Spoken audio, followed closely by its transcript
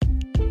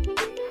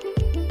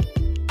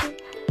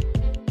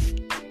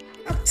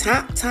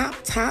Top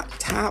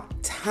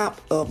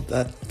of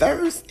the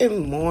Thursday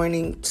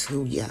morning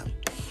to ya.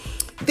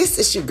 This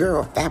is your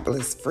girl,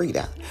 Fabulous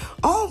Frida.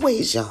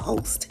 Always your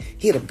host,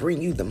 here to bring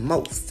you the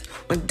most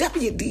on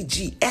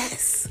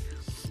WDGS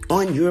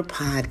on your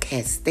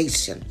podcast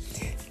station.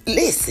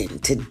 Listen,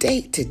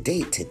 today,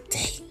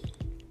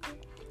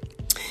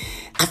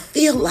 I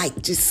feel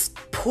like just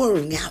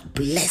pouring out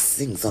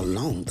blessings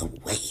along the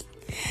way.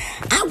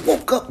 I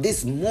woke up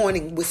this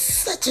morning with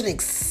such an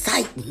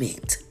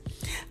excitement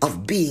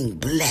of being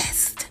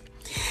blessed.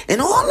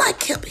 And all I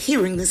kept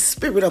hearing the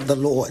Spirit of the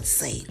Lord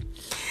say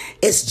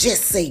is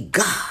just say,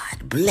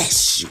 God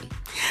bless you.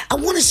 I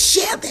want to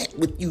share that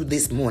with you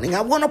this morning.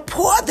 I want to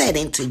pour that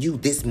into you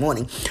this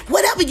morning.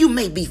 Whatever you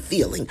may be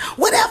feeling,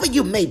 whatever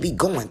you may be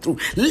going through,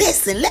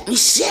 listen, let me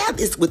share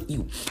this with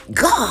you.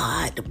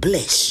 God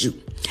bless you.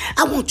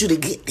 I want you to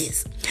get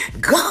this.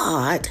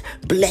 God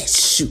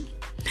bless you.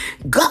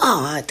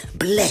 God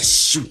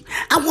bless you.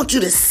 I want you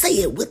to say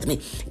it with me.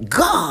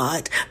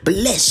 God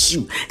bless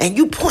you. And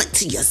you point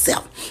to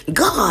yourself.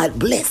 God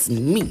bless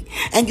me.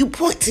 And you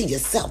point to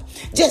yourself.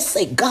 Just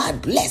say,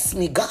 God bless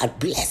me. God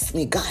bless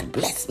me. God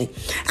bless me.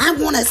 I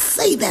want to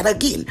say that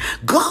again.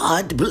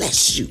 God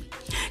bless you.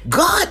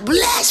 God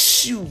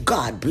bless you.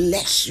 God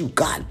bless you.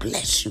 God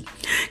bless you.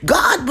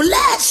 God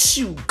bless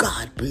you.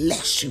 God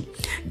bless you.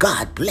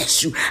 God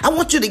bless you. I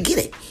want you to get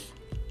it.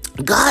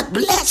 God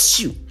bless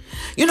you.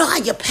 You know how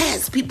you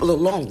pass people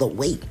along the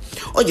way,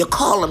 or you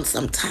call them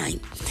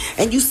sometime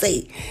and you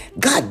say,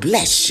 God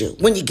bless you.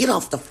 When you get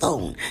off the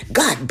phone,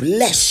 God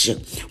bless you.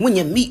 When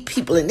you meet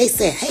people and they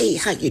say, hey,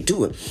 how you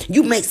doing?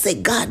 You may say,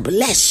 God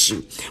bless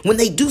you. When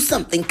they do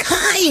something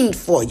kind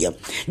for you,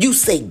 you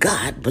say,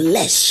 God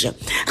bless you.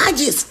 I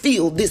just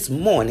feel this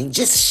morning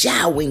just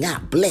showering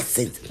out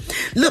blessings.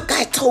 Look,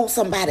 I told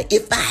somebody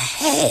if I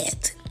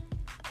had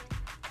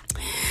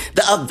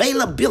the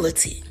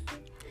availability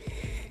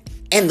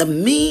and the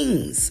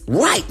means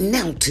right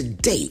now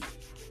today,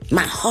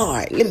 my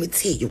heart, let me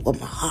tell you what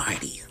my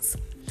heart is.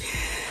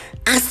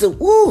 I said,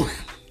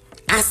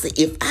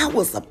 if I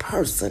was a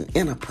person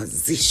in a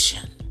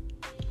position,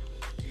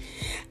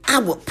 I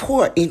would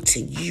pour into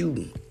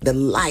you the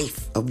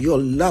life of your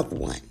loved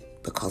one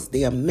because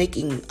they are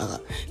making a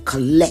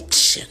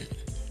collection.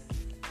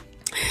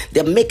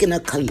 They're making a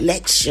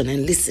collection,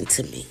 and listen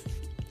to me.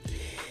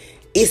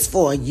 It's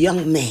for a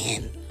young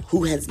man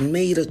who has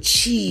made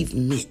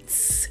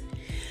achievements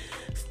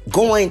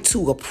going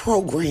to a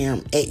program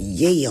at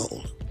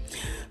Yale.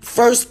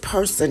 First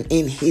person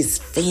in his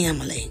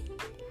family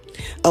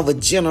of a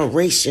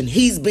generation.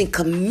 He's been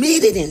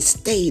committed and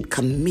stayed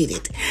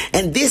committed.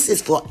 And this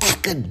is for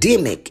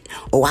academic.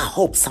 Oh, I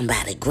hope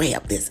somebody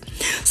grabbed this.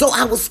 So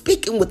I was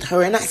speaking with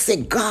her and I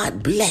said,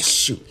 God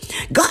bless you.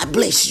 God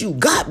bless you.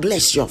 God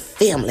bless your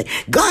family.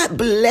 God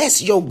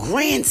bless your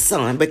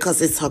grandson,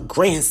 because it's her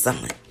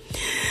grandson.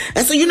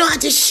 And so, I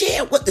just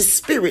shared what the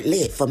Spirit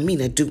led for me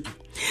to do.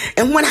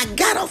 And when I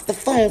got off the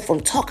phone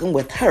from talking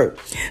with her,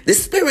 the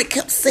Spirit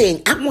kept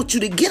saying, I want you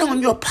to get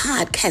on your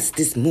podcast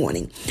this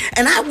morning.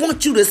 And I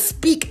want you to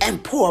speak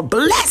and pour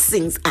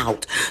blessings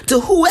out to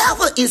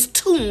whoever is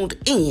tuned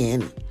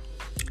in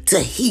to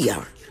hear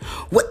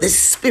what the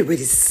Spirit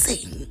is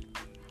saying.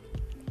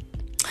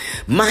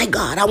 My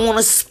God, I want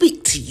to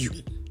speak to you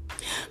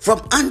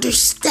from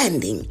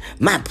understanding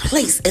my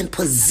place and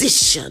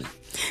position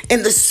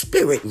in the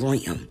spirit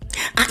realm.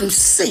 I'm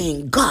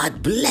saying,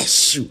 God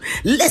bless you.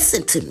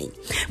 Listen to me.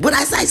 But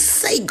as I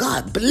say,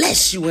 God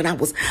bless you, and I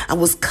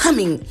was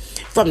coming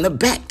from the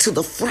back to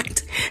the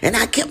front, and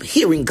I kept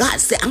hearing God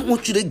say, I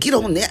want you to get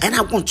on there, and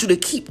I want you to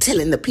keep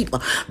telling the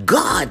people,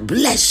 God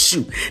bless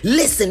you.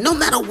 Listen, no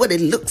matter what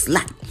it looks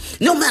like,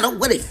 no matter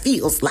what it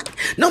feels like,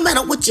 no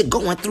matter what you're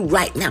going through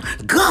right now,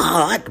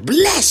 God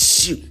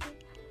bless you.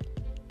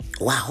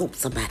 Oh, I hope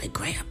somebody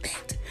grabbed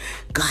that.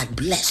 God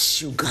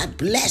bless you. God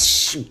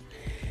bless you.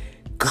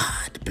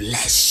 God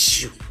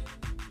bless you.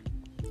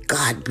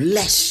 God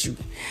bless you.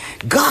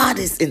 God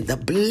is in the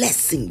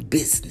blessing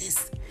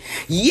business.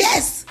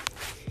 Yes,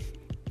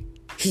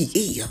 He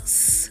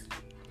is.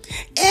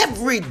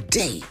 Every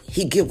day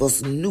He gives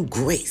us new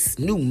grace,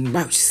 new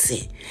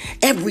mercy.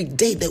 Every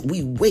day that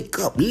we wake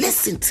up,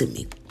 listen to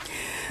me.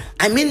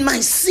 I'm in my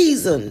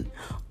season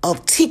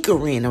of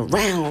tinkering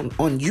around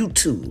on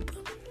YouTube.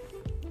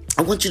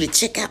 I want you to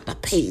check out my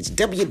page,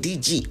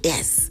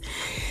 WDGS,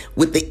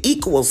 with the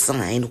equal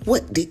sign.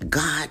 What did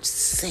God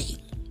say?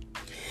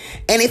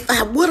 And if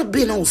I would have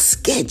been on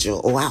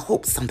schedule, or I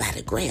hope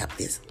somebody grabbed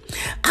this,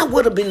 I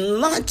would have been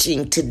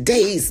launching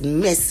today's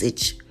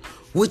message,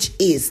 which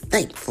is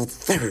Thankful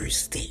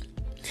Thursday.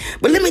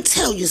 But let me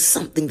tell you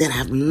something that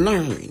I've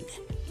learned.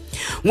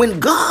 When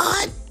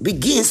God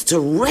begins to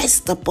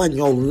rest upon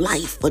your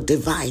life for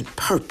divine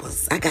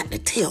purpose, I got to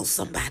tell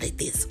somebody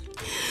this.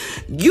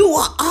 You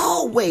are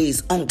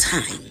always on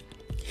time.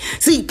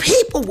 See,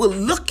 people will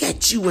look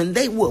at you and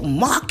they will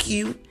mock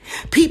you.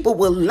 People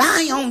will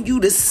lie on you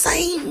the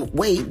same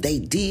way they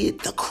did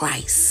the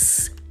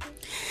Christ.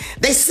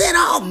 They said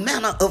all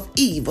manner of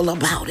evil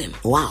about him.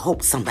 Oh, I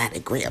hope somebody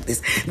grabbed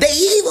this. They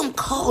even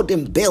called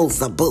him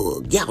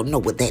Beelzebub. Y'all know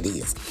what that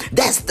is.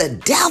 That's the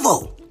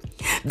devil.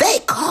 They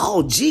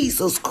called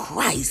Jesus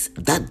Christ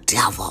the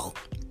devil.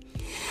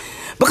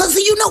 Because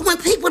you know, when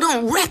people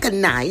don't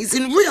recognize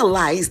and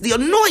realize the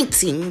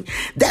anointing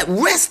that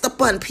rests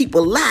upon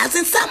people's lives,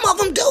 and some of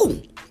them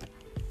do,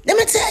 let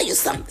me tell you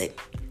something.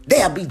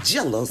 They'll be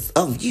jealous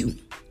of you.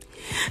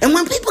 And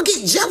when people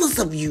get jealous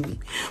of you,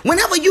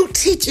 whenever you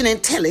teaching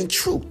and telling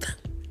truth,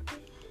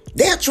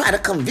 they'll try to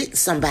convince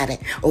somebody,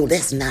 oh,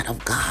 that's not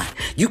of God.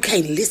 You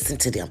can't listen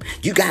to them.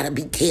 You got to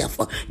be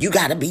careful. You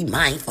got to be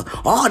mindful.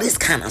 All this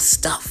kind of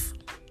stuff.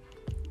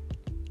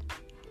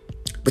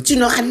 But you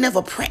know, I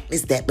never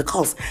practice that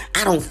because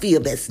I don't feel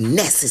that's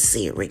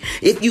necessary.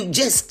 If you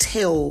just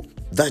tell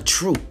the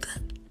truth.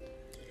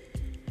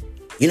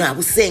 You know, I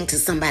was saying to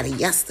somebody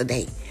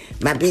yesterday,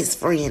 my best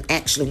friend,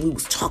 actually, we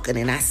was talking,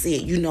 and I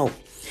said, you know,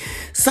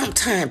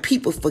 sometimes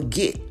people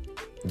forget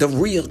the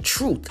real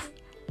truth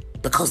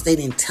because they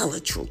didn't tell the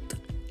truth.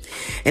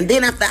 And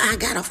then after I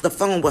got off the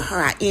phone with her,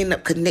 I ended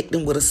up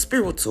connecting with a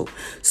spiritual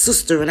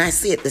sister, and I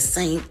said the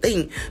same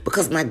thing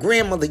because my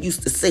grandmother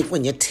used to say,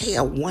 when you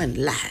tell one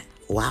lie,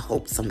 oh, I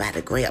hope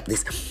somebody grabbed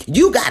this,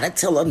 you got to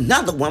tell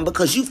another one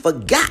because you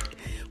forgot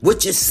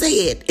what you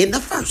said in the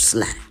first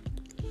lie.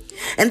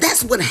 And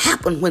that's what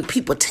happened when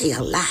people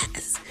tell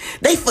lies.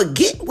 They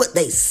forget what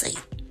they say.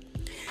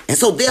 And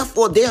so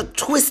therefore they're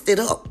twisted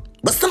up.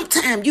 But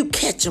sometimes you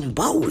catch them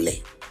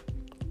boldly.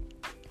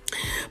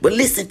 But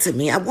listen to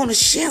me. I want to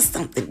share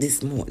something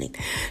this morning.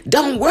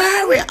 Don't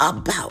worry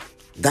about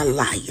the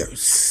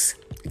liars.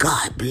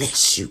 God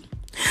bless you.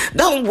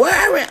 Don't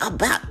worry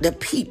about the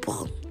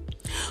people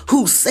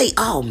who say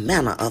all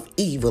manner of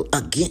evil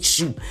against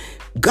you.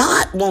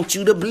 God wants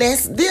you to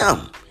bless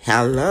them.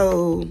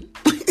 Hello.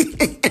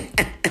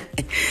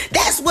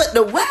 That's what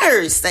the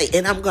words say,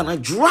 and I'm going to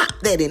drop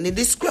that in the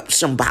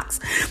description box.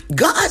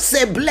 God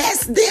said,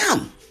 bless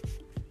them.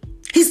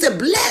 He said,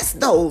 bless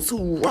those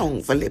who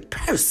wrongfully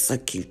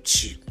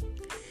persecute you,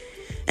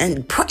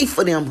 and pray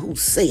for them who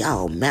say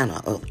all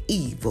manner of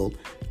evil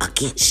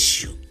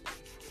against you.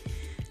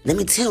 Let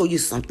me tell you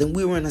something.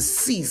 We're in a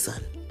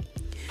season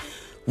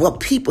where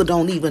people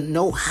don't even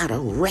know how to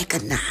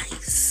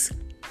recognize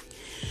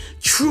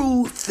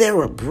true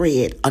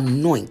thoroughbred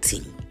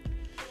anointing.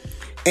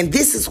 And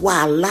this is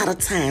why a lot of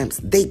times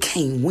they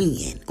can't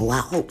win. Oh, I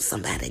hope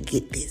somebody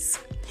get this.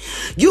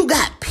 You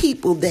got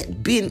people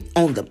that been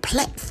on the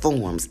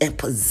platforms and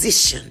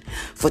position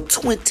for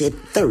 20,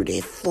 30,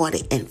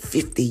 40, and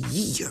 50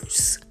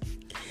 years.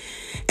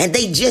 And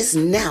they just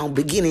now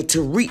beginning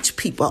to reach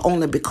people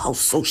only because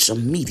social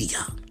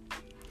media.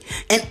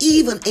 And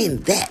even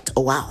in that,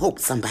 oh, I hope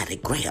somebody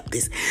grabbed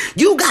this.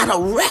 You got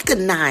to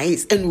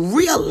recognize and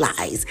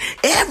realize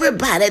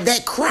everybody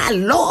that cry,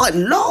 Lord,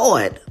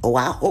 Lord. Oh,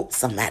 I hope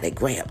somebody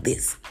grabbed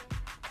this.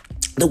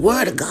 The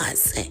word of God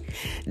said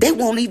they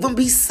won't even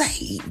be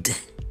saved.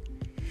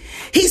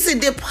 He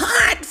said,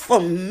 depart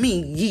from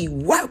me, ye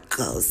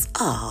workers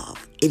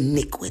of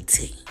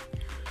iniquity.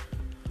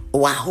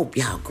 Oh, I hope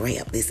y'all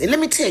grab this. And let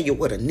me tell you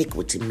what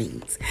iniquity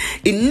means.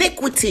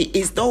 Iniquity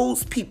is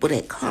those people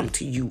that come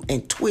to you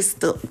and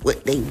twist up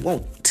what they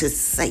want to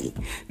say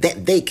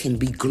that they can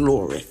be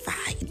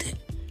glorified.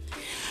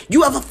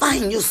 You ever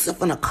find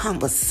yourself in a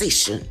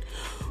conversation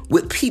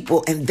with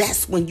people, and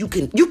that's when you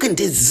can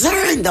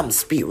discern them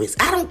spirits.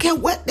 I don't care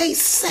what they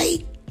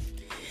say.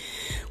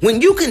 When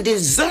you can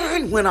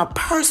discern when a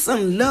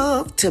person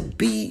loves to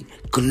be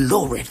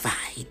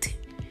glorified.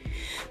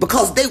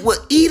 Because they will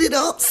eat it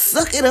up,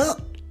 suck it up,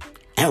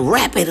 and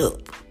wrap it up.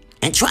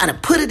 And try to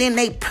put it in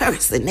their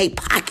purse, in their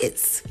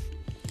pockets.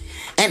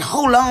 And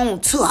hold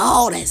on to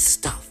all that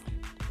stuff.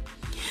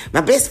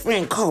 My best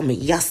friend called me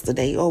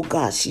yesterday. Oh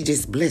God, she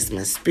just blessed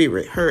my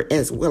spirit. Her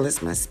as well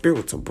as my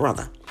spiritual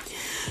brother.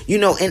 You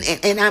know,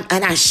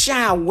 and I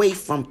shy away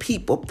from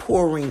people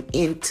pouring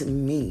into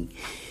me.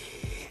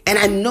 And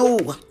I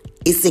know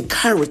it's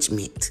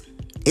encouragement.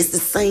 It's the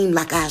same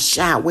like I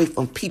shy away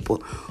from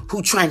people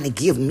who trying to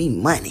give me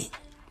money.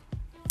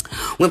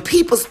 When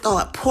people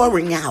start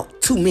pouring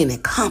out too many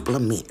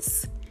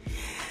compliments,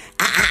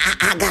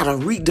 I gotta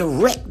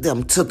redirect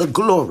them to the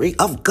glory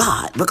of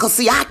God. Because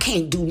see, I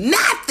can't do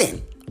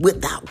nothing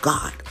without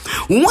God.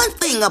 One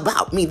thing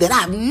about me that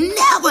I've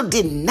never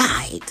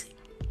denied,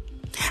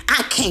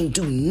 I can't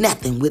do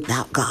nothing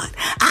without God.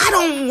 I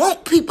don't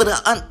want people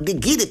to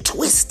get it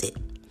twisted.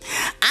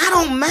 I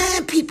don't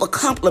mind people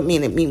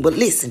complimenting me, but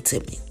listen to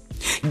me.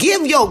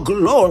 Give your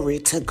glory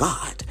to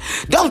God.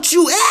 Don't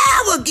you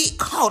ever get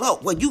caught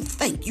up where you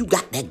think you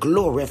got that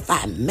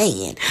glorified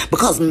man,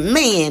 because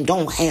man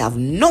don't have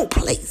no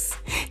place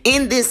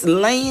in this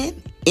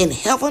land, in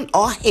heaven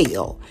or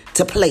hell,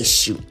 to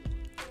place you.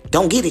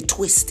 Don't get it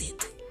twisted.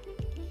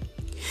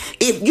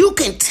 If you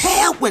can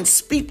tell when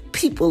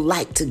people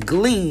like to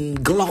glean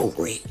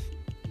glory,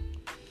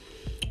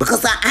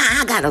 because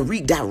I got to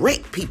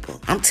redirect people.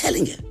 I'm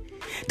telling you,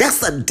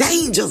 that's a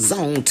danger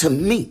zone to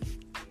me.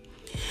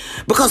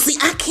 Because see,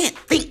 I can't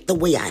think the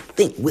way I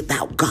think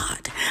without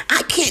God.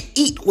 I can't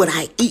eat what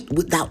I eat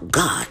without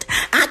God.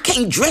 I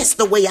can't dress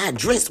the way I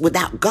dress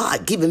without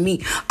God giving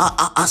me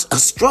a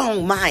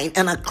strong mind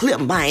and a clear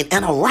mind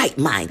and a right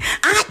mind.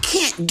 I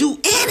can't do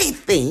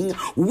anything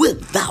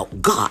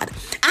without God.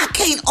 I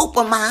can't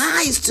open my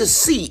eyes to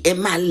see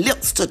and my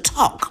lips to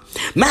talk,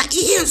 my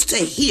ears to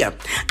hear.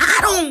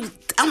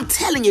 I'm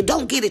telling you,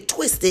 don't get it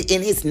twisted,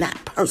 and it's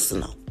not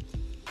personal.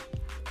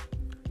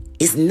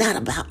 It's not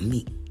about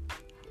me.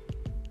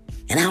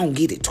 And I don't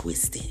get it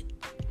twisted.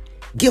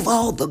 Give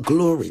all the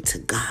glory to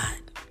God.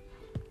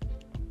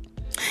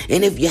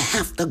 And if you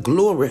have to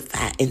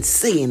glorify and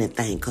say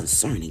anything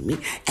concerning me,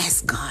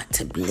 ask God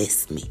to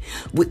bless me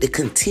with the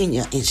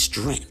continual and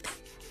strength.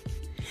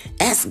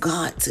 Ask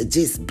God to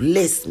just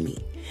bless me,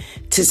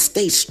 to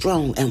stay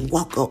strong and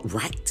walk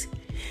upright,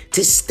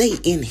 to stay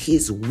in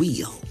his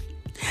will.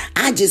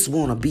 I just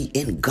want to be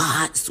in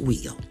God's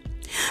will.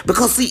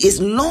 Because see, as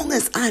long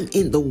as I'm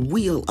in the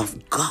will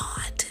of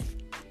God,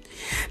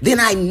 then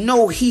I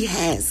know he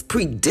has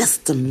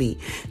predestined me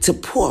to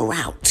pour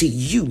out to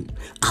you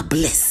a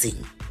blessing.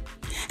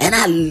 And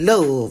I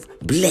love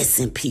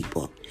blessing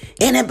people.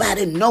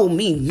 Anybody know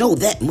me, know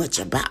that much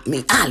about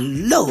me. I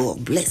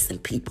love blessing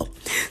people.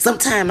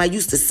 Sometimes I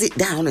used to sit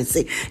down and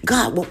say,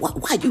 God,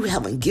 why you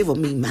haven't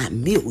given me my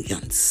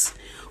millions?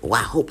 Oh,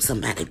 I hope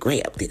somebody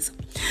grabbed this.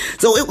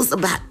 So it was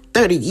about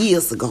 30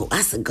 years ago.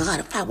 I said, God,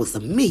 if I was a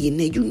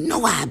millionaire, you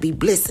know I'd be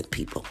blessing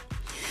people.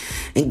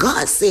 And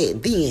God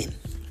said then,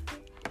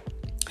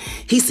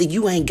 he said,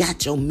 you ain't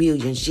got your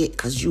millions yet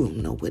because you don't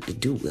know what to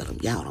do with them.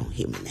 Y'all don't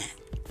hear me now.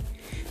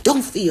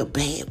 Don't feel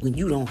bad when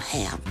you don't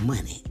have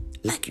money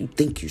like you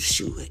think you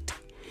should.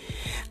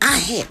 I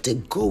had to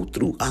go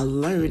through a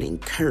learning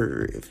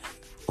curve.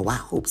 Oh, I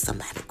hope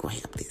somebody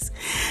grabbed this.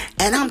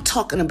 And I'm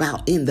talking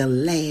about in the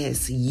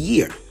last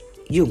year.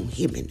 You don't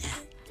hear me now.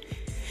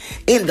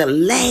 In the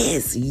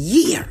last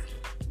year.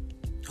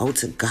 Oh,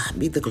 to God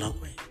be the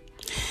glory.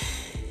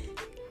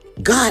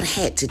 God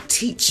had to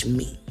teach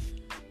me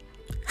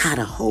how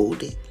to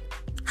hold it,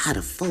 how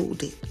to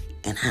fold it,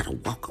 and how to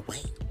walk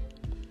away.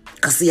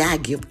 Because see, I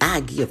give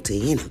to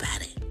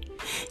anybody.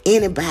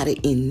 Anybody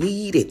in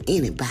need and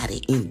anybody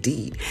in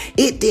deed.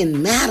 It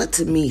didn't matter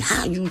to me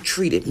how you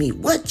treated me,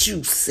 what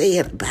you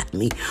said about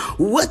me,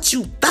 what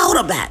you thought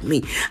about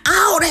me.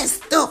 All that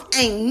stuff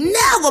ain't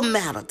never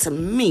mattered to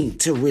me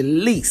to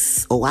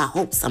release. Oh, I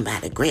hope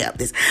somebody grabbed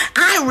this.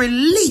 I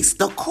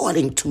released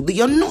according to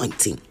the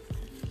anointing.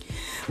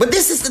 But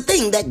this is the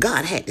thing that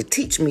God had to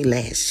teach me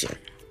last year.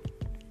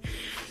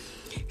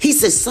 He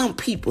said some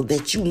people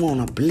that you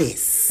want to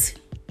bless,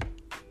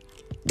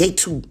 they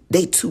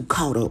too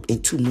caught up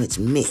in too much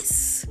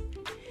mess.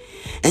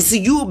 And so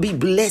you'll be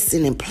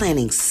blessing and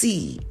planting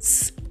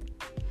seeds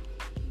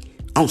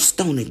on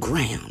stony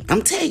ground.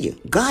 I'm telling you,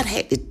 God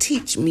had to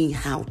teach me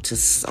how to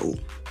sow.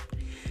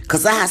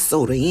 Because I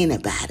sow to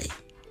anybody.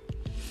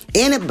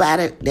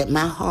 Anybody that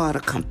my heart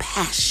of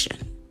compassion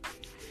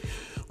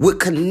would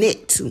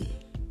connect to,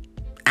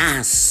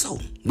 I sow.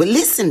 But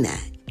listen now,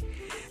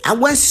 I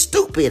wasn't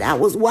stupid. I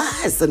was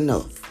wise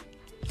enough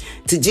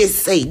to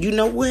just say, you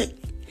know what?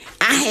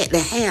 I had to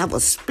have a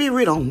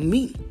spirit on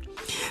me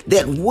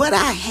that what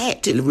I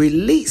had to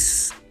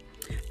release,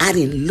 I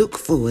didn't look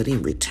for it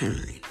in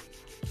return.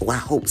 Oh, I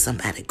hope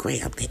somebody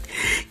grabbed it.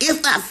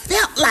 If I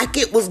felt like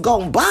it was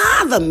going to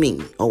bother me,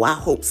 oh, I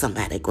hope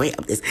somebody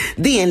grabbed this,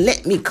 then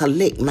let me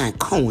collect my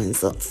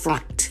coins up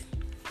front.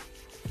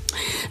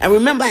 I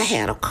remember I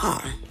had a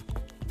car.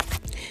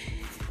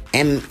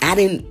 And I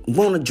didn't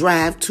want to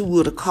drive two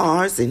of the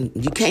cars, and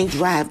you can't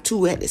drive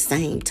two at the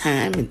same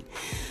time. And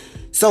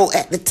so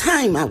at the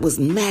time I was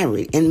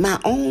married, and my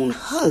own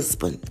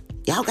husband,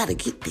 y'all got to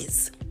get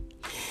this.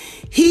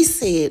 He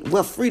said,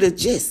 well, Frida,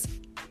 just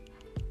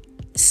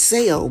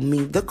sell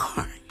me the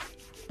car.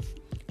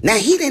 Now,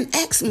 he didn't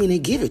ask me to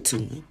give it to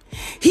him.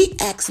 He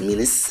asked me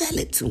to sell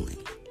it to him.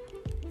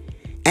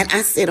 And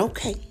I said,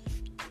 okay.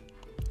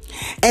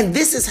 And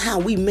this is how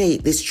we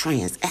made this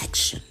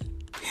transaction.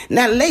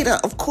 Now, later,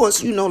 of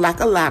course, you know, like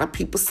a lot of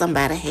people,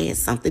 somebody had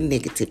something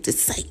negative to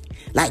say.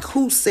 Like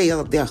who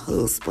sell their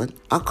husband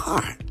a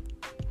car.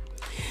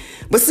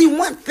 But see,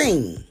 one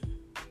thing,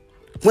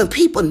 when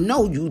people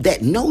know you,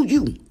 that know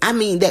you, I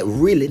mean that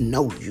really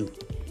know you,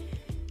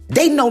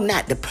 they know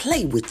not to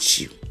play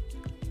with you.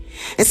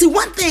 And see,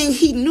 one thing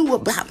he knew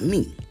about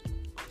me,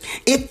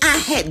 if I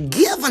had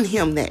given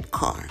him that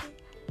car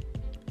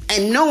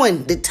and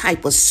knowing the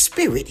type of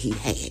spirit he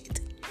had,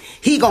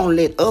 he gonna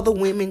let other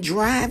women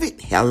drive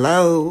it.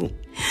 Hello.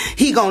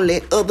 He gonna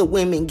let other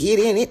women get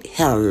in it.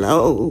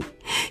 Hello.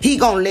 He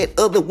gonna let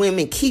other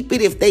women keep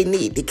it if they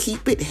need to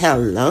keep it.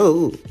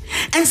 Hello.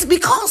 And it's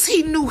because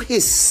he knew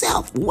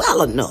himself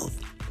well enough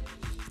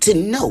to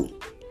know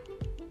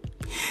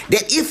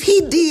that if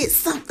he did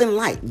something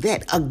like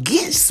that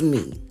against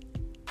me,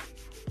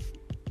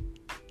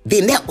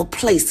 then that would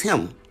place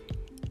him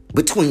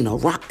between a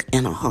rock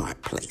and a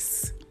hard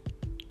place.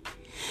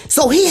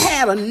 So he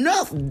had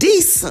enough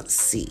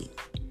decency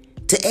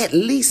to at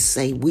least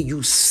say, will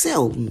you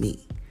sell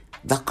me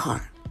the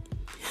car?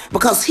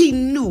 Because he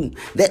knew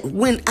that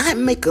when I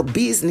make a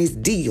business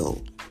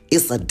deal,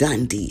 it's a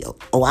done deal.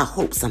 Oh, I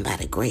hope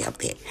somebody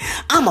grabbed that.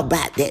 I'm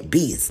about that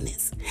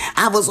business.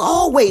 I was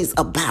always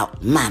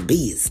about my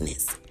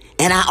business.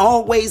 And I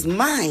always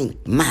mind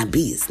my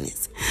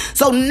business.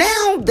 So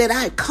now that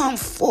I come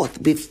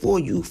forth before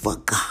you for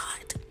God,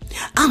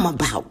 I'm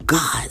about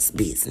God's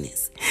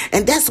business.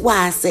 And that's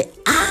why I said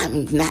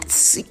I'm not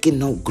seeking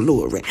no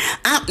glory.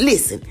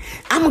 Listen,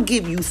 I'm going to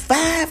give you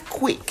 5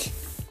 quick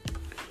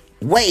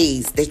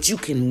ways that you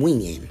can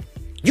win.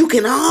 You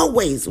can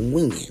always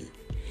win.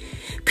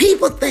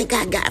 People think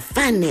I got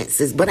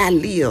finances, but I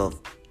live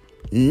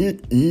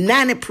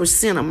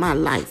 90% of my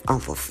life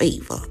off of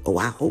favor. Oh,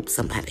 I hope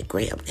somebody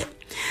grabbed that.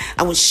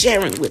 I was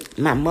sharing with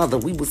my mother.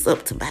 We was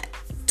up to about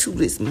 2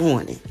 this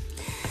morning.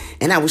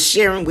 And I was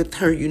sharing with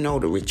her, the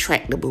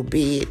retractable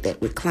bed that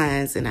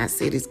reclines. And I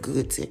said it's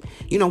good to,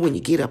 when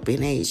you get up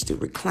in age, to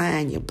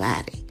recline your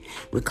body,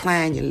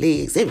 recline your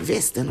legs,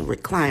 invest in a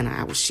recliner.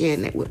 I was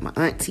sharing that with my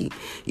auntie.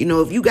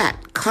 If you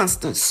got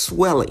constant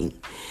swelling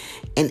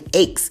and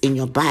aches in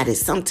your body,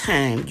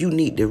 sometimes you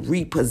need to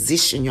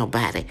reposition your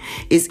body.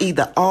 It's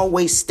either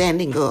always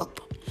standing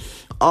up,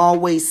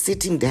 always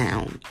sitting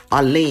down,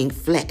 or laying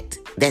flat.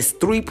 That's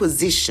 3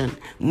 positions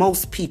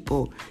most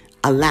people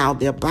allow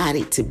their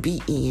body to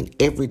be in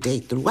every day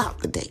throughout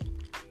the day.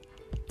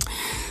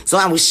 So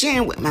I was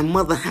sharing with my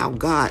mother how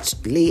God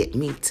led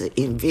me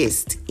to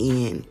invest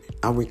in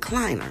a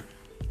recliner.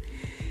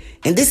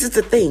 And this is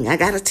the thing I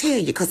got to tell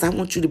you, because I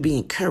want you to be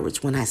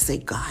encouraged when I say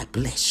God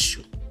bless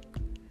you.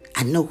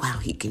 I know how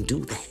he can do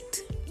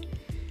that.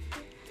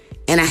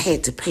 And I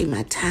had to pay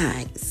my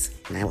tithes.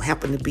 And I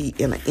happened to be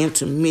in an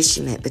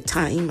intermission at the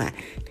time. I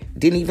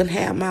didn't even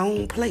have my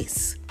own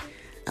place.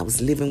 I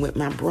was living with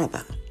my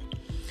brother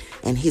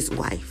and his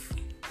wife.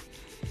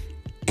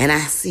 And I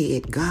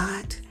said,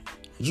 God,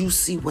 you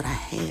see what I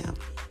have,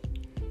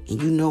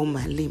 and you know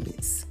my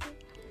limits.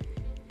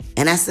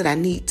 And I said, I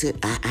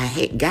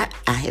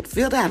had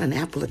filled out an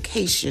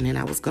application, and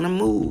I was going to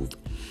move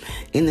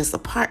in this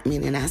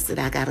apartment. And I said,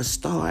 I got to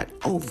start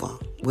over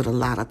with a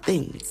lot of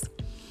things.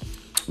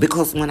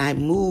 Because when I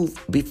moved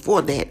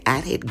before that, I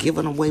had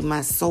given away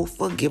my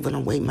sofa, given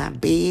away my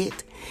bed,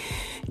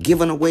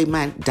 given away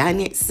my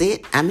dining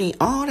set.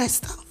 All that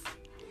stuff.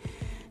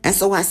 And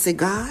so I said,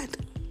 God,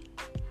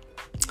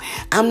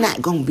 I'm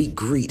not going to be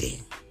greedy.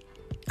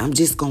 I'm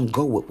just going to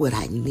go with what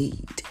I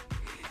need.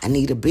 I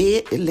need a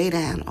bed to lay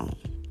down on.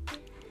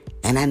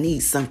 And I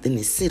need something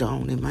to sit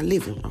on in my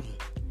living room.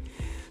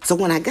 So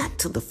when I got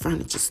to the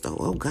furniture store,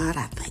 oh God,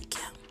 I thank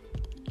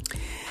you.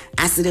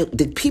 I said,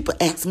 did people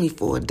ask me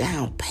for a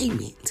down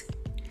payment?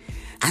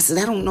 I said,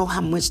 I don't know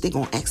how much they're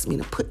going to ask me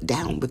to put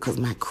down, because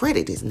my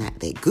credit is not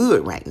that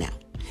good right now.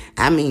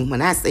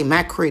 When I say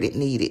my credit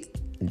needed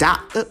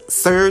doctor,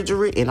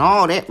 surgery, and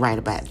all that right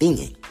about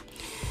then.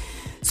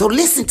 So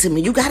listen to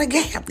me. You got to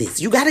have this.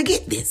 You got to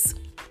get this.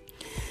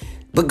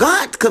 But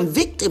God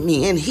convicted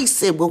me, and he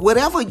said, well,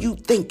 whatever you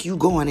think you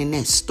going in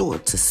that store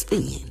to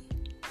spend,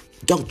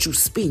 don't you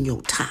spend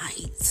your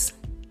tithes.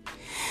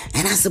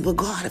 And I said, but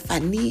God, if I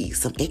need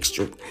some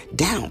extra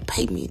down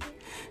payment,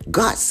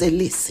 God said,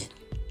 listen,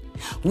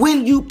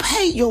 when you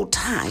pay your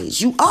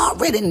tithes, you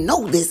already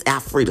know this,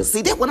 Alfreda.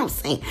 See, that's what I'm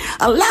saying.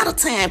 A lot of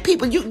time,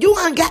 people, you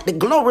ain't got to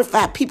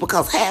glorify people,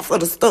 because half of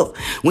the stuff,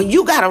 when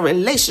you got a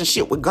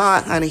relationship with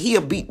God, honey,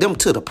 he'll beat them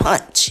to the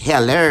punch.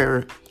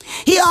 Hello.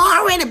 He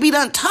already be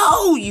done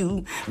told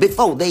you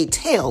before they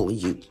tell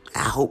you.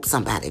 I hope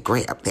somebody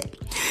grabbed that.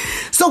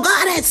 So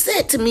God had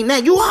said to me, now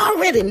you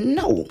already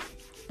know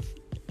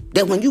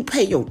that when you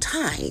pay your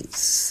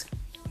tithes,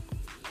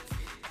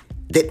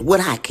 that what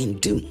I can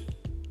do.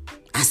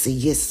 I said,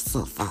 yes,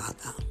 sir,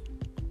 Father.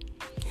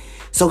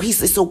 So he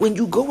said, so when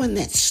you go in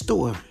that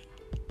store,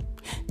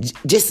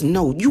 just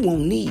know you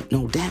won't need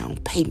no down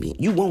payment.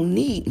 You won't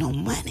need no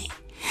money.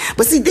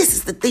 But see, this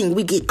is the thing.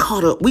 We get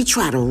caught up. We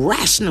try to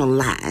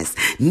rationalize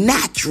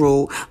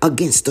natural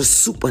against the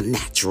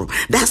supernatural.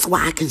 That's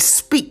why I can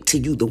speak to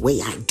you the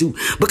way I do,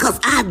 because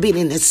I've been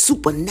in a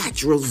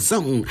supernatural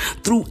zone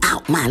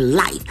throughout my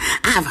life.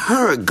 I've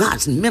heard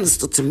God's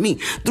minister to me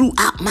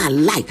throughout my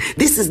life.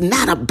 This is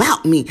not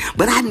about me,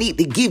 but I need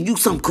to give you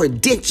some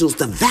credentials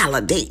to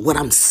validate what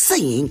I'm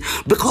saying,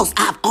 because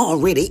I've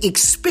already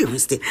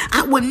experienced it.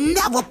 I will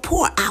never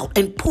pour out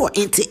and pour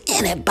into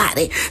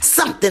anybody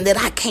something that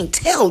I can't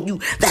tell you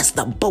that's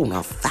the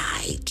bona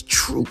fide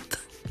truth.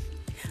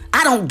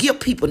 I don't give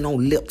people no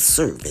lip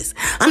service.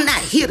 I'm not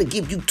here to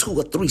give you 2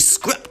 or 3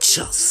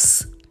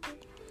 scriptures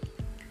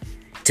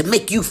to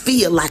make you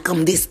feel like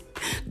I'm this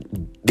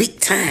big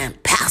time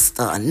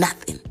pastor or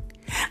nothing.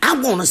 I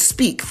want to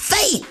speak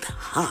faith,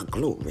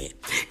 glory,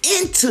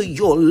 into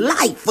your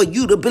life for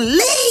you to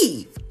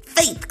believe.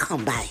 Faith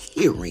come by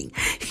hearing,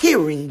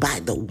 hearing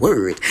by the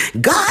word.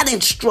 God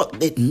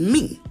instructed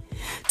me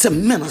to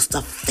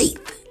minister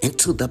faith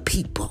into the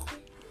people.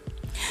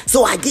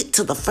 So I get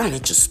to the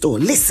furniture store.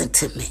 Listen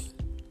to me.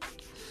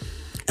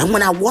 And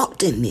when I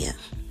walked in there,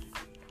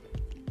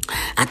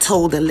 I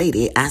told the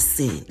lady, I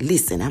said,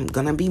 listen, I'm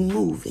going to be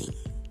moving.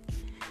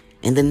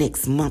 in the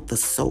next month or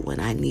so,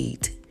 and I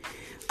need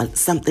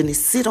something to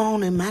sit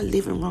on in my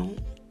living room,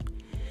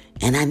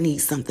 and I need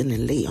something to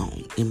lay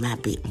on in my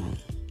bedroom.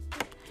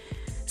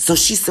 So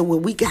she said, well,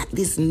 we got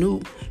this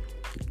new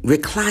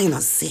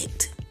recliner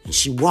set. And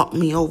she walked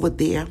me over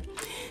there.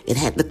 It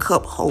had the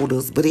cup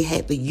holders, but it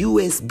had the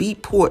USB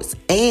ports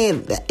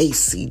and the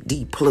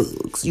ACD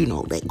plugs,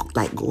 that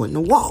like go in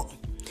the wall.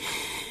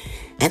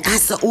 And I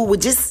said, oh, well,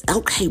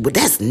 okay, well,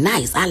 that's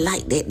nice. I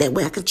like that. That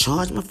way I can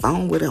charge my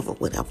phone, whatever.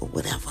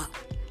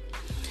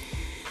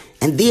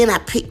 And then I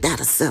picked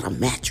out a set of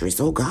mattress.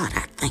 Oh, God,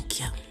 I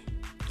thank you.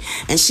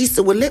 And she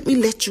said, well,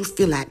 let you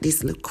fill out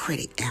this little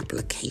credit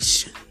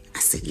application. I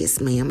said, yes,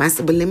 ma'am. I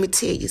said, but let me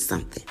tell you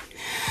something.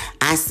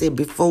 I said,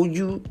 before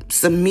you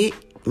submit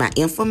my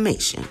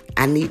information,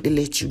 I need to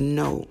let you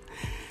know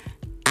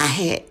I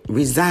had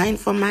resigned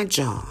from my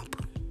job.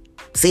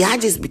 See, I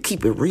just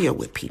keep it real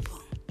with people.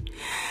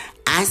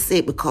 I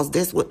said, because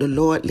that's what the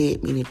Lord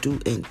led me to do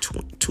in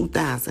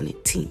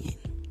 2010.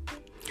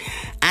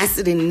 I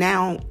said, and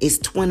now it's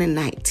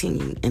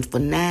 2019, and for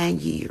 9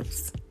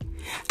 years,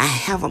 I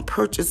haven't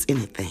purchased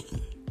anything.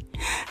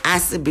 I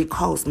said,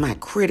 because my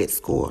credit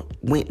score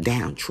went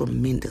down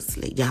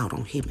tremendously. Y'all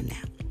don't hear me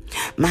now.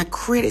 My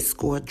credit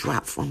score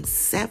dropped from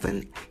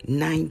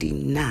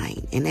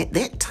 799. And at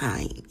that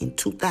time, in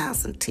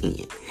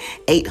 2010,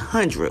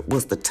 800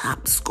 was the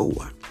top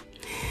score.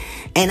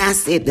 And I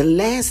said, the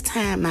last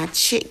time I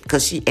checked,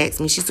 because she asked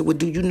me, she said, well,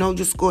 do you know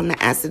your score now?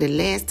 I said, the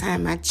last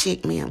time I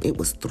checked, ma'am, it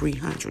was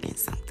 300 and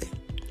something.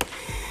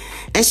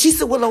 And she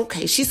said, well,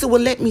 okay. She said,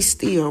 well, let me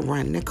still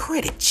run the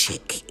credit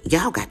check.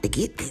 Y'all got to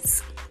get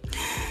this.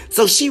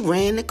 So she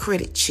ran the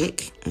credit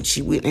check, and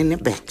she went in the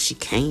back. She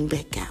came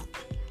back out.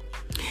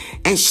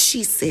 And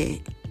she said,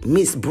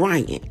 Miss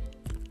Bryant,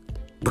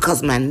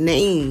 because my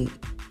name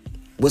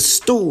was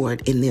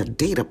stored in their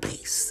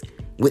database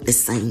with the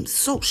same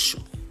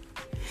social.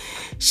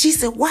 She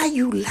said, why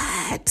you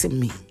lied to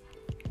me?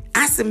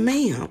 I said,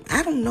 ma'am,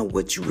 I don't know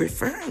what you're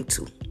referring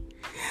to.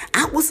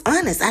 I was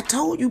honest. I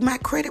told you my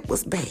credit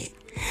was bad.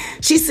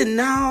 She said,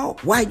 no,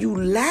 why you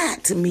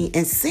lied to me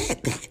and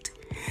said that?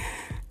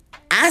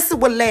 I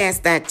said, well,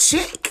 last I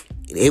checked,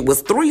 it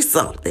was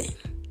 3-something.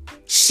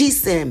 She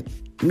said,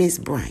 Miss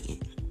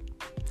Bryant,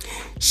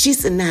 she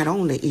said, not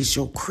only is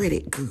your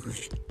credit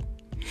good,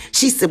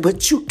 she said,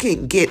 but you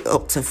can get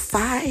up to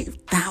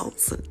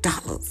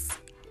 $5,000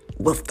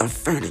 worth of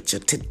furniture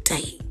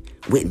today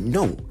with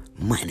no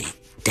money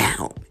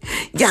down.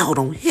 Y'all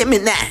don't hear me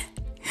now.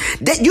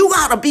 That you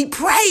ought to be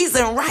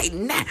praising right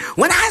now.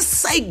 When I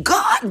say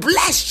God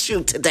bless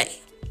you today,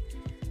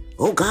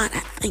 oh God, I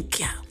thank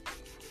you.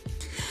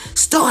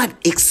 Start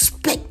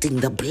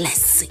expecting the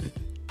blessing.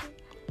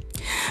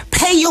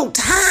 Pay your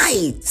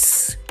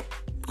tithes.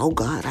 Oh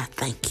God, I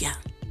thank you.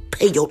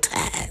 Pay your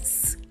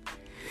tithes.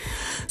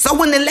 So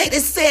when the lady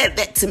said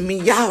that to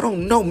me, y'all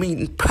don't know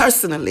me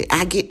personally,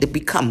 I get to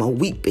become a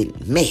weeping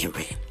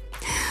Mary.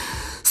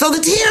 So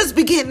the tears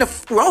began to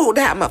roll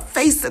down my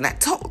face, and I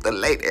told the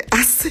lady,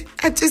 I said,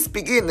 I just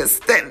began to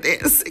stand there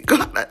and say,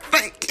 God, I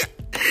thank you.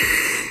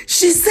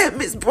 She said,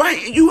 Miss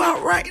Bryant, you all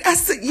right? I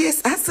said,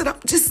 yes. I said, I'm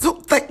just so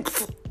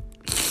thankful.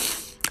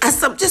 I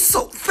said, I'm just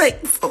so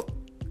thankful.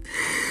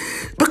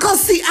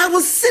 Because, see, I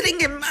was sitting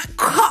in my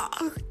car.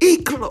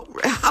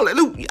 Glory,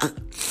 hallelujah.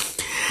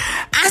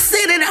 I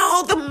said, and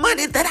all the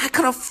money that I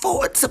could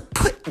afford to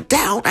put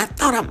down, I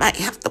thought I might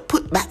have to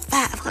put about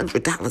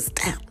 $500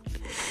 down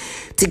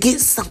to get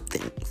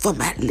something for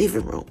my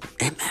living room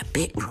and my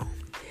bedroom.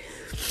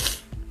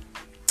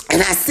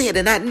 And I said,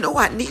 and I know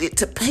I needed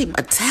to pay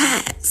my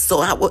tithes, so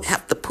I would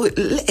have to put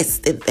less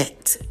than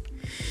that.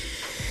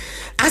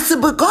 I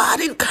said, but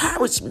God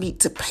encouraged me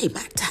to pay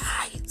my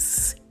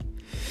tithes.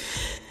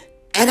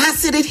 And I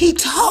said, and he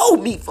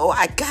told me before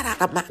I got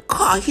out of my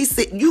car, he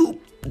said,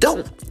 you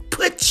don't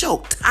put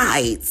your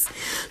tithes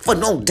for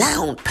no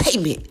down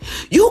payment.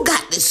 You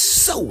got to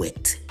sow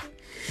it.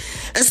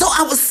 And so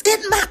I was in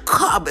my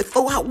car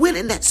before I went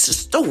in that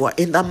store,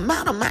 and the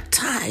amount of my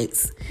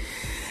tithes,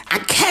 I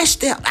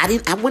cashed out. I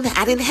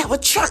didn't have a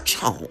church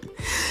home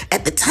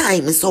at the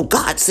time. And so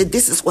God said,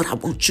 this is what I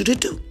want you to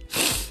do.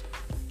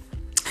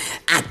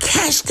 I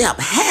cashed out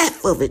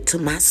half of it to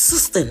my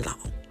sister-in-law,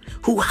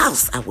 whose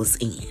house I was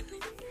in.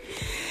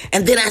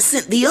 And then I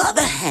sent the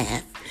other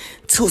half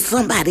to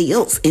somebody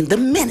else in the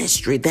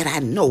ministry that I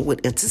know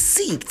would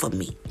intercede for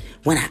me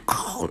when I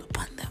called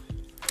upon them.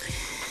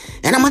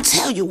 And I'm going to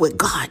tell you what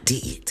God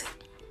did.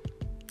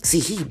 See,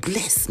 he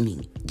blessed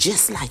me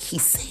just like he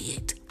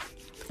said.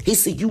 He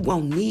said, you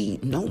won't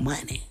need no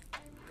money.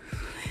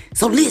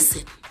 So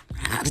listen,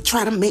 I got to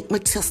try to make my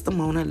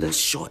testimony a little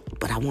short,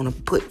 but I want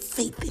to put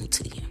faith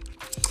into you.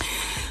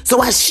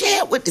 So I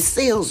shared with the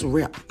sales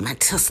rep my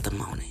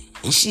testimony.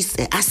 And she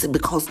said, I said,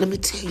 because let me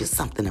tell you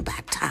something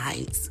about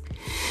tithes.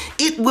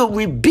 It will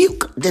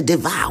rebuke the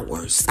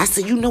devourers. I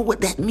said, you know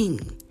what that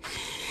means?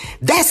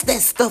 That's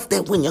that stuff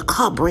that when your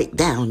car break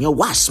down, your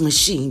washing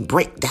machine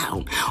break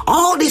down,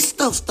 all this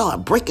stuff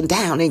start breaking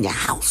down in your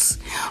house.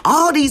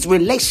 All these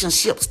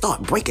relationships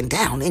start breaking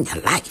down in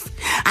your life.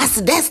 I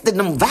said, that's the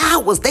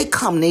devourers. They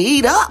come to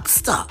eat up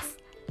stuff.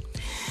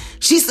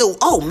 She said,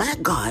 oh my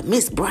God,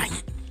 Miss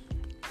Bryant.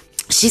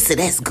 She said,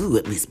 that's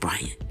good, Miss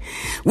Bryant.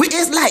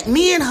 It's like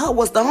me and her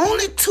was the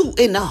only two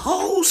in the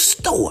whole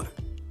store.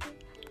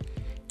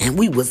 And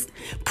we was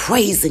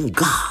praising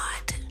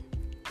God.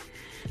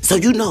 So,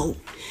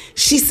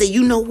 she said,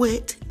 you know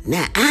what?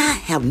 Now, I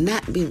have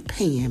not been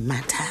paying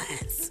my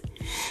tithes.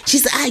 She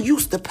said, I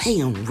used to pay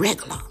them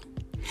regular.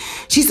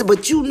 She said,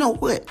 but you know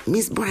what,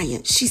 Miss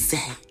Bryant? She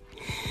said,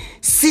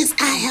 since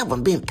I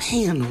haven't been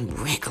paying them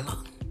regular,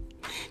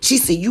 she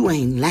said, you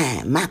ain't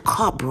lying. My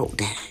car broke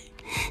down.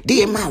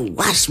 Then my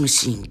washing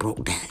machine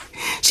broke down.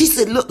 She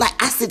said, look,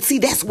 I said, see,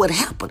 that's what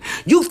happened.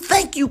 You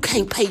think you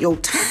can't pay your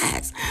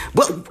tithes,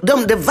 but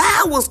them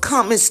devourers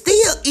come and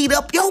still eat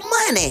up your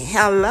money.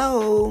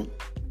 Hello.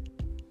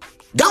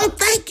 Don't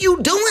think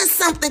you doing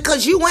something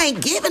because you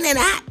ain't giving it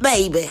out,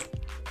 baby.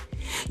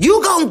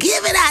 You gonna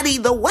give it out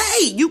either way.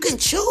 You can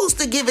choose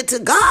to give it to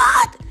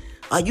God,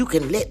 or you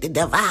can let the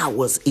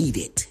devourers eat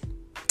it.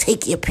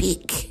 Take your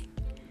pick.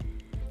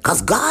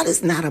 Because God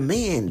is not a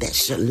man that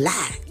should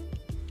lie.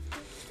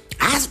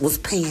 I was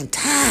paying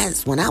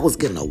tithes when I was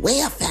getting a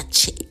welfare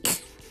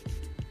check.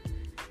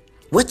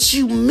 What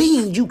you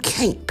mean you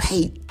can't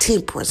pay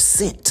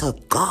 10% to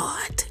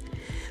God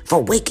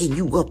for waking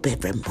you up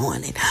every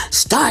morning,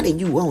 starting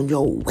you on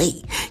your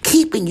way,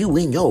 keeping you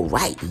in your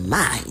right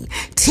mind?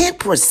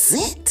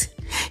 10%?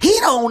 He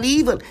don't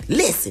even,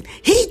 listen,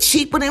 he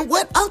cheaper than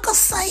what Uncle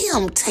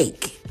Sam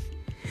take.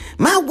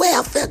 My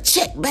welfare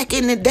check back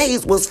in the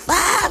days was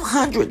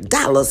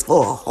 $500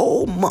 for a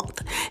whole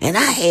month. And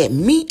I had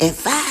me and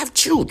 5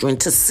 children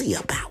to see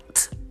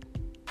about.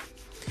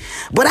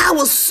 But I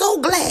was so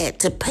glad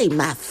to pay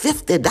my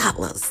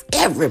 $50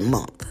 every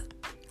month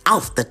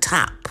off the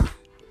top.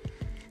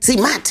 See,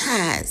 my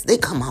tithes, they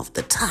come off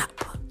the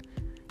top.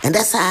 And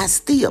that's how I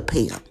still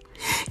pay them.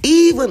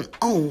 Even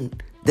on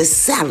the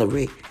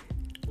salary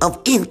of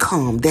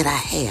income that I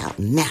have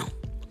now.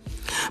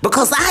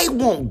 Because I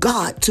want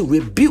God to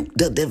rebuke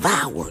the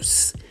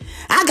devourers.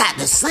 I got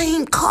the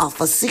same car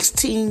for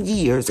 16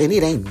 years and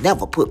it ain't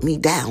never put me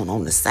down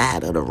on the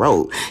side of the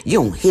road.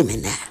 You don't hear me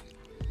now.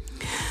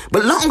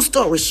 But long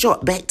story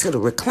short, back to the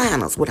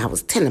recliners, what I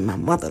was telling my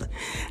mother.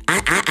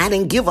 I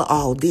didn't give her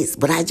all this,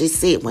 but I just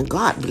said when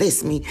God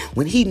blessed me,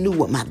 when he knew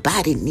what my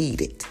body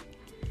needed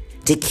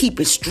to keep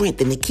it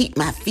strengthened, to keep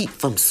my feet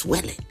from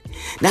swelling.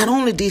 Not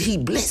only did he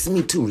bless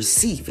me to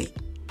receive it,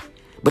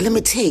 but let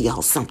me tell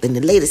y'all something. The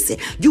lady said,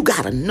 you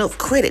got enough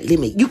credit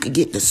limit. You could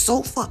get the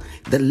sofa,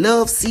 the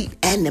love seat,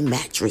 and the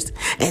mattress.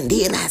 And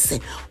then I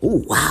said,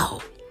 oh,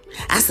 wow.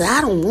 I said,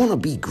 I don't want to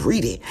be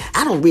greedy.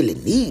 I don't really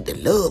need the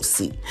love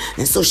seat.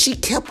 And so she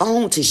kept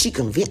on till she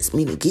convinced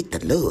me to get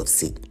the love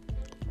seat.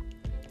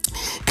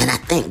 And I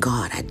thank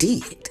God I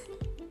did.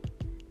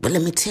 But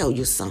let me tell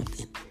you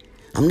something.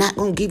 I'm not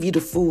going to give you the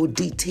full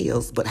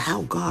details, but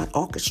how God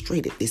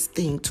orchestrated this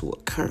thing to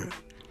occur.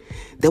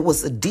 There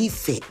was a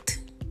defect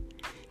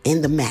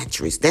in the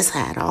mattress. That's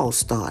how it all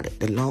started,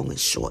 the long and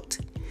short.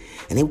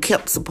 And they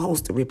kept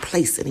supposed to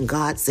replace it. And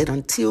God said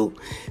until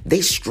they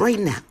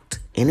straighten out.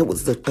 And it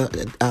was a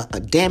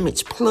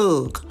damaged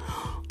plug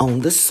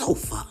on the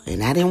sofa.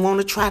 And I didn't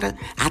want to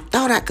I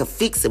thought I could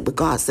fix it. But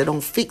God said, don't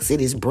fix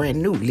it. It's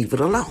brand new. Leave it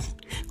alone.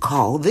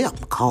 Call them.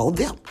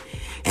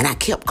 And I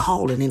kept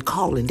calling and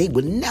calling. They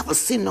would never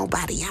send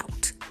nobody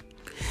out.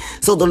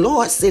 So the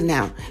Lord said,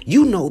 now,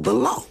 you know the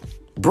law.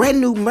 Brand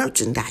new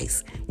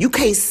merchandise. You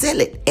can't sell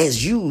it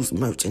as used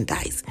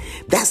merchandise.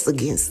 That's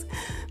against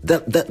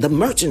the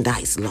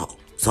merchandise law.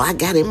 So I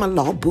got in my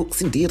law books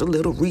and did a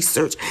little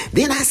research.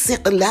 Then I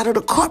sent a letter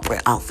to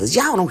corporate office.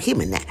 Y'all don't hear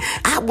me now.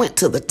 I went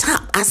to the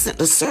top. I sent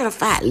a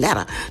certified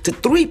letter to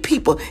 3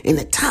 people in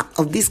the top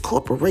of this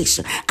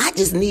corporation. I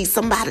just need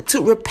somebody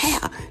to repair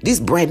this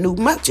brand new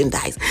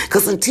merchandise.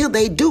 Because until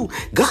they do,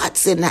 God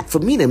said not for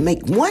me to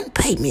make one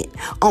payment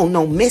on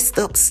no messed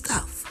up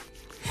stuff.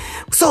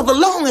 So the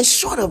long and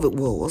short of it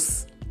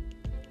was,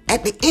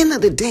 at the end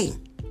of the day,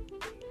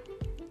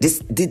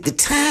 the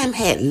time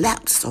had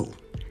lapsed so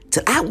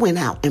till I went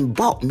out and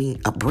bought me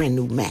a brand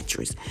new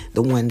mattress,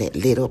 the one that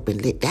lit up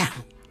and lit down.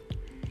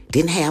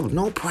 Didn't have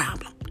no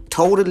problem.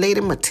 Told the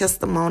lady my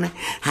testimony,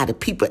 how the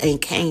people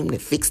ain't came to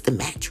fix the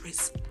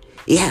mattress.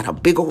 It had a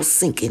big old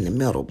sink in the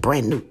middle,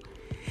 brand new.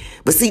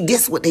 But see,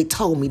 this is what they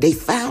told me. They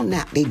found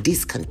out they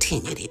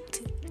discontinued it.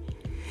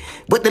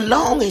 But the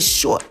long and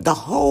short, the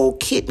whole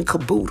kit and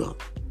caboodle,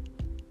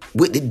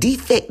 with the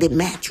defective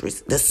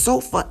mattress, the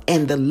sofa,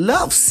 and the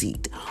love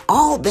seat,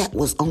 all that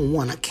was on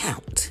one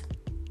account.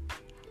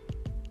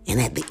 And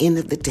at the end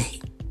of the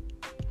day,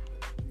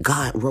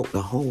 God wrote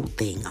the whole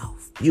thing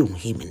off. You don't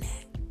hear me now.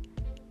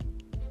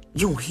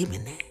 You don't hear me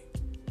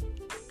now.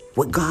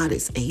 What God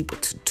is able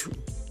to do.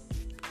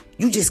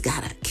 You just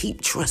got to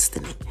keep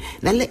trusting him.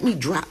 Now let me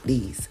drop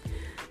these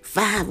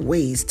 5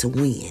 ways to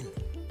win.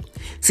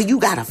 See, you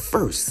got to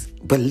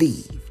first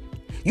believe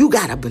You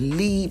got to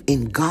believe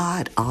in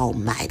God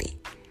Almighty.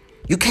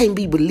 You can't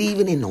be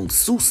believing in no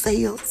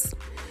soothsayers,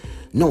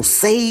 no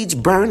sage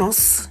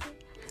burners.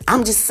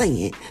 I'm just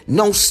saying,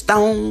 no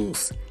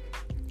stones,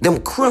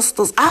 them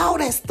crystals, all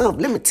that stuff.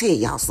 Let me tell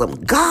y'all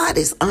something. God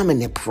is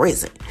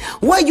omnipresent.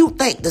 Where you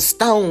think the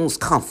stones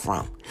come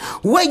from?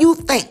 Where you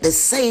think the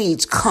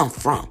sage come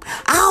from?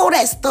 All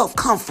that stuff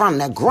come from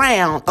the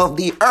ground of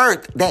the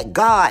earth that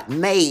God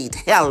made.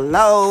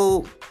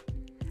 Hello.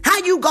 How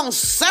you gonna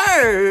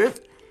serve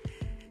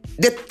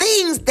the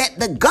things that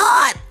the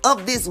God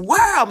of this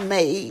world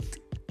made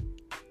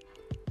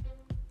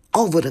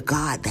over the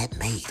God that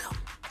made them?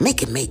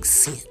 Make it make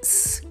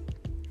sense.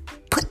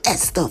 Put that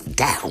stuff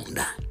down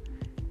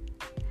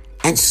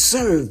and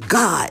serve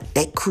God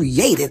that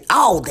created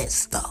all that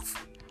stuff.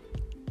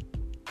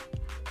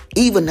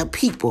 Even the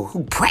people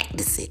who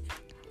practice it.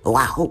 Oh,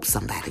 I hope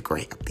somebody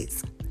grabbed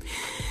this.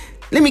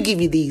 Let me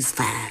give you these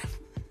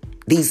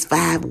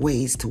five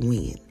ways to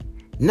win.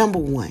 Number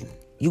one,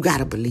 you got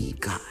to believe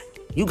God.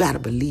 You got to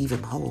believe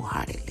him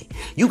wholeheartedly.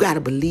 You got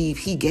to believe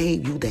he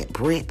gave you that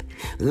breath,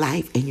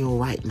 life, in your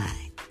right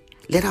mind.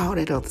 Let all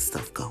that other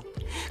stuff go.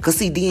 Because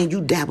see, then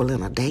you dabble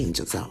in a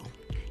danger zone.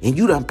 And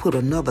you done put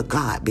another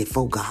God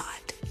before God.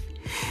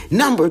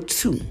 Number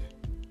two,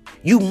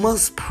 you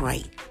must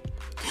pray.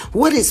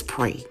 What is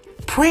pray?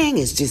 Praying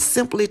is just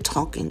simply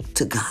talking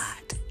to God.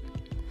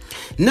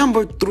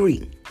 Number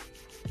three,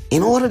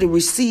 in order to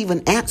receive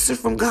an answer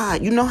from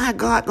God, you know how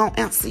God gonna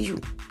answer you?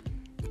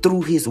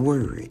 Through his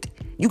word.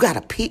 You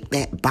gotta pick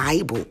that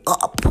Bible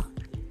up.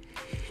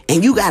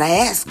 And you gotta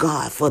ask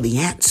God for the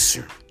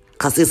answer.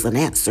 Because it's an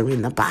answer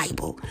in the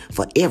Bible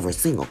for every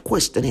single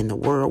question in the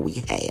world we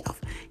have.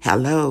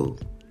 Hello?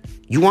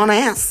 You want an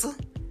answer?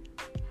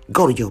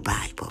 Go to your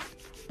Bible.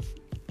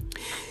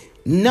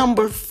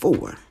 Number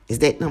four. Is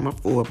that number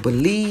four?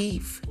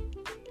 Believe,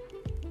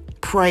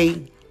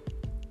 pray,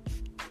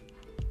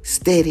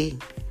 steady.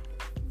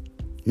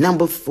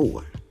 Number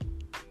four.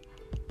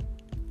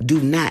 Do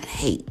not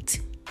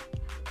hate.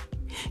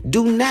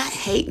 Do not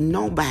hate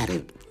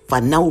nobody for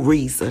no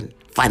reason,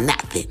 for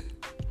nothing.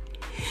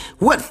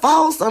 What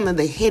falls under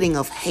the heading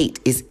of hate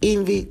is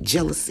envy,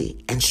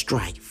 jealousy, and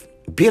strife,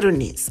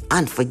 bitterness,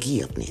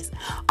 unforgiveness.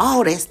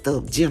 All that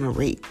stuff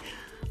generate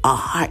a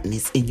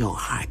hardness in your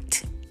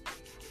heart.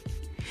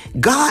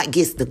 God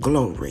gets the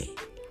glory,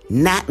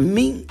 not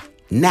me,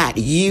 not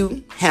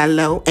you,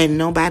 hello, and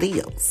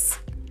nobody else.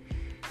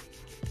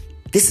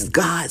 This is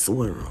God's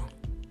world.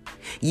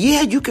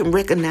 Yeah, you can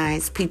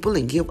recognize people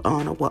and give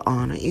honor where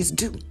honor is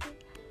due.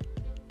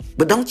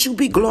 But don't you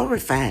be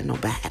glorifying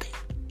nobody.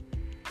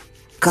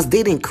 Because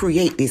they didn't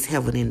create this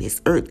heaven and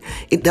this earth.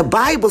 The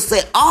Bible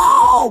said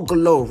all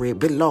glory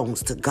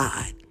belongs to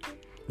God.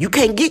 You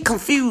can't get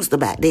confused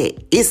about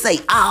that. It say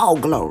all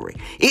glory.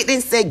 It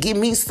didn't say give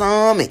me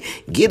some and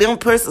give them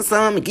person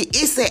some. It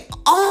said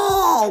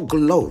all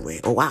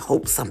glory. Oh, I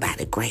hope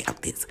somebody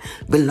grabbed this.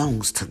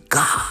 Belongs to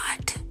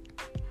God.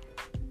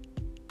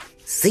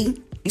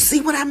 See? You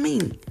see what I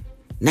mean?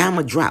 Now I'm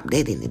going to drop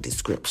that in the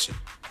description.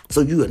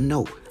 So you'll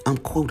know I'm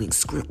quoting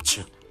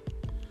scripture.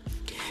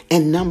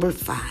 And number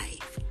 5.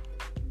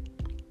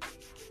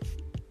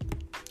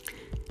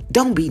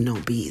 Don't be no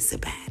busy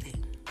about it.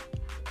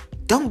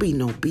 Don't be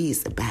no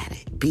busy about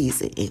it.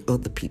 Busy in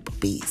other people's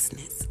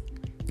business.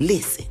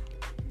 Listen,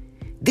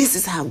 this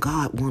is how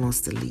God wants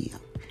us to live.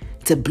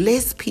 To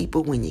bless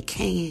people when you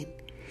can.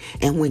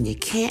 And when you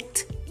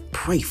can't,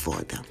 pray for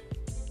them.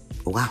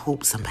 Oh, I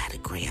hope somebody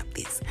grabbed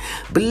this.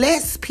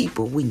 Bless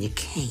people when you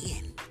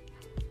can.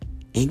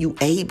 And you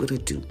able to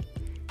do.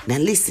 Now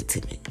listen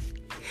to me.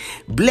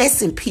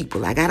 Blessing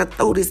people, I got to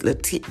throw this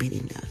little tidbit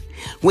in there.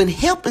 When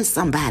helping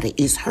somebody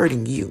is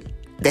hurting you,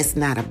 that's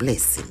not a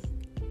blessing.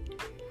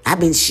 I've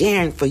been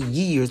sharing for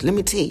years. Let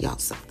me tell y'all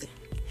something.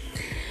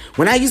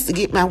 When I used to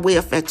get my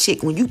welfare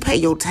check, when you pay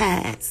your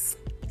tithes,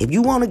 if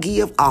you want to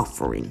give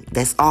offering,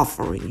 that's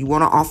offering. You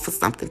want to offer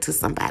something to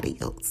somebody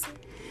else.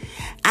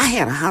 I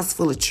had a house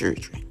full of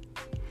children.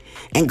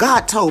 And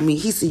God told me,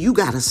 he said, you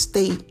got to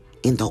stay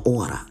in the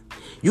order.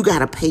 You got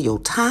to pay your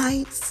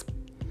tithes.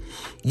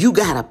 You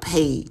got to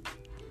pay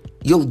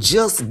your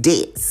just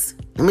debts.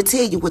 Let me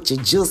tell you what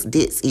your just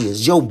debts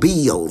is, your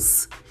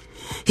bills.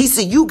 He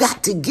said, you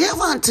got to give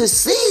unto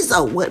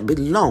Caesar what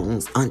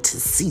belongs unto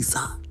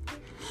Caesar.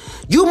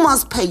 You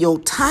must pay your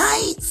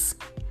tithes,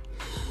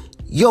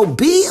 your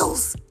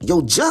bills,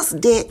 your just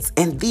debts,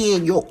 and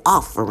then your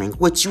offering,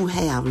 what you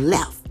have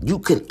left. You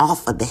can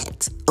offer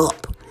that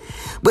up.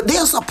 But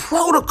there's a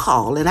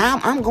protocol, and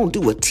I'm going to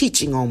do a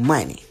teaching on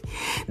money.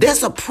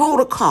 There's a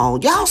protocol.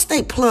 Y'all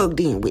stay plugged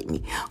in with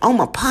me on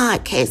my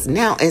podcast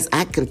now as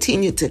I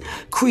continue to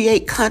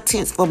create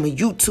contents for my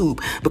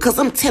YouTube, because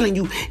I'm telling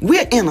you,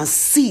 we're in a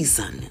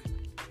season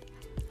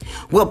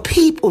where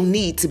people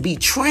need to be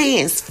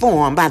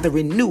transformed by the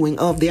renewing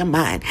of their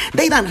mind.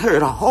 They done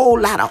heard a whole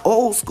lot of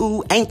old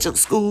school, ancient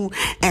school,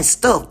 and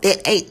stuff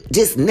that ain't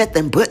just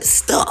nothing but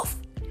stuff.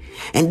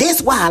 And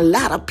that's why a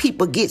lot of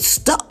people get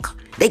stuck.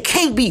 They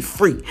can't be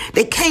free.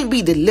 They can't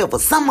be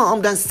delivered. Some of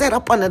them done set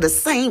up under the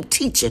same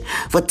teaching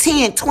for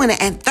 10, 20,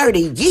 and 30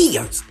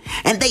 years,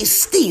 and they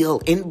still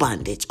in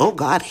bondage. Oh,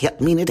 God, help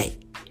me today.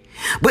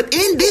 But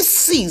in this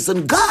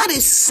season, God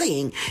is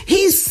saying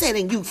he's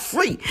setting you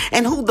free.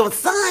 And who the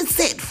Son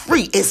set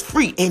free is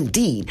free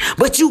indeed.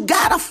 But you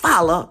got to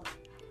follow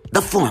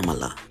the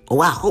formula. Oh,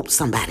 I hope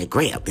somebody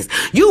grabbed this.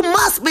 You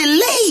must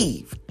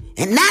believe.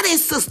 And not in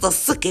Sister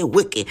Sookie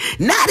Wookie,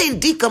 not in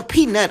Deacon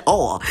Peanut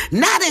Oil,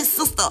 not in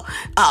Sister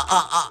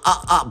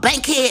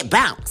Bankhead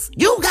Bounce.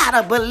 You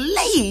got to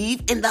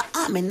believe in the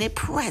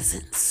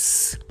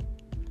omnipresence.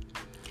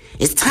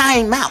 It's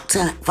time out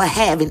for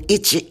having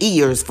itchy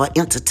ears for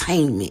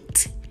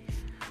entertainment.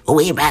 Oh,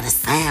 everybody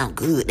sound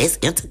good. That's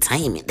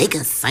entertainment. They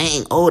can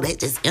sing. Oh, that's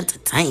just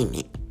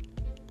entertainment.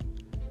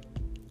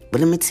 But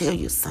let me tell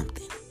you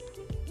something.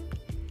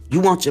 You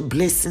want your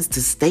blessings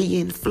to stay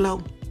in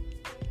flow?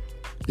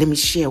 Let me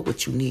share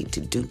what you need to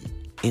do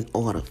in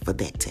order for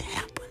that to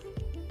happen.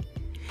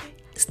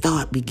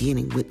 Start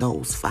beginning with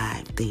those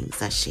 5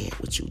 things I shared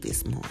with you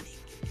this morning.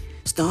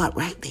 Start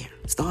right there.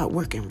 Start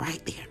working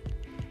right there.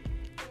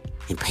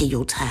 And pay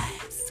your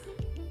tithes.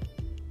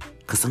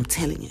 Because I'm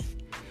telling you,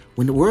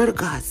 when the word of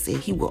God said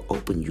he will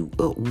open you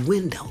up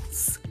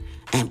windows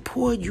and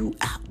pour you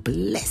out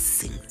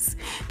blessings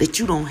that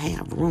you don't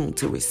have room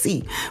to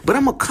receive. But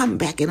I'm going to come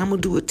back and I'm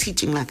going to do a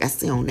teaching like I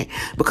said on that.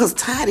 Because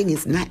tithing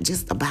is not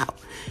just about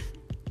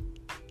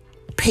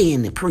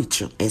paying the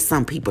preacher, as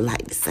some people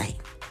like to say.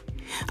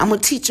 I'm going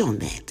to teach on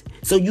that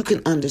so you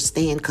can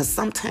understand, because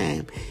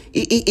sometimes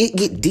it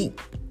get deep.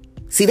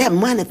 See, that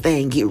money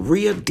thing get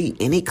real deep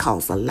and it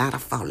causes a lot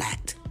of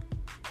fallout.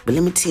 But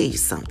let me tell you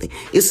something.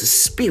 It's a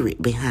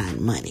spirit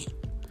behind money.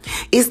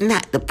 It's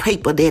not the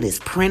paper that is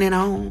printed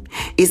on.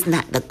 It's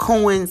not the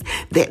coins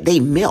that they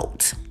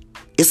melt.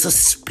 It's a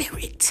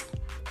spirit.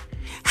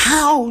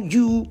 How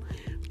you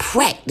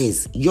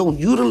practice your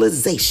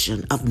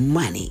utilization of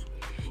money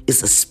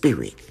is a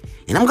spirit.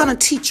 And I'm going to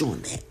teach you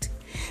on that.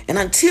 And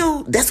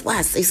that's why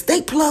I say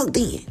stay plugged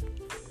in.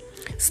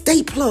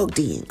 Stay plugged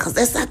in, because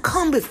as I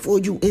come before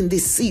you in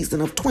this season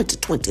of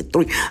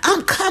 2023,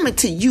 I'm coming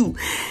to you,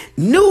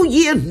 new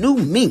year, new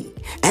me.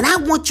 And I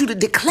want you to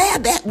declare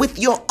that with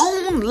your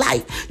own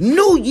life.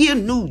 New year,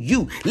 new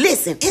you.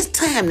 Listen, it's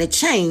time to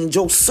change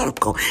your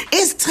circle.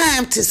 It's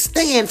time to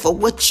stand for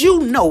what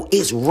you know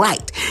is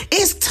right.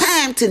 It's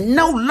time to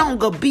no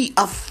longer be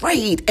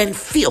afraid and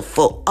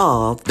fearful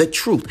of the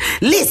truth.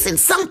 Listen,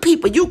 some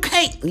people, you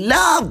can't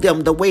love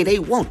them the way they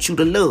want you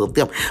to love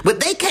them,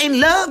 but they can't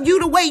love you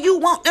the way you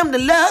want them to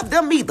love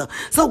them either.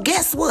 So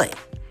guess what?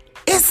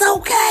 It's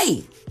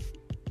okay.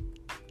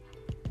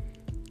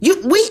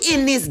 We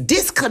in this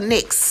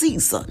disconnect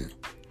season.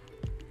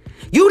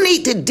 You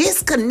need to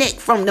disconnect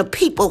from the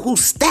people who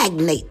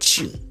stagnate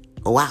you.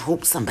 Oh, I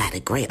hope somebody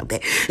grabbed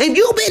that. And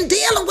you've been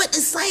dealing with the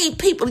same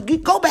people. You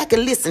go back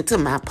and listen to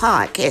my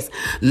podcast,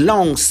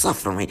 Long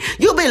Suffering.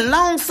 You've been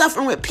long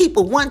suffering with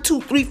people 1,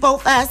 2, 3, 4,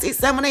 5, 6,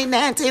 7, 8,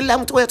 9, 10,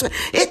 11, 12,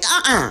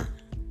 12.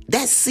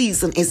 That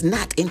season is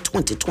not in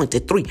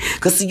 2023.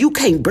 Because you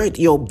can't birth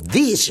your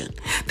vision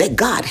that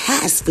God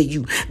has for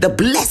you. The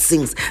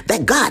blessings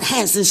that God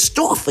has in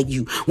store for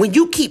you. When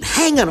you keep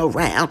hanging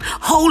around,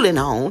 holding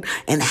on,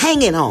 and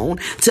hanging on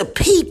to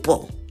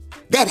people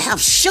that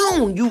have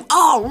shown you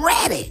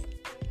already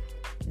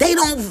they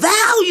don't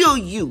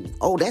value you.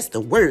 Oh, that's the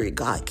word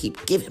God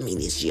keep giving me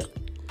this year.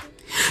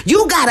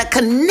 You got to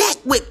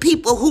connect with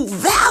people who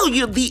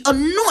value the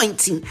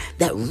anointing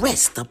that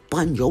rests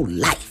upon your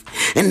life.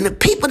 And the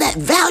people that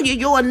value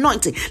your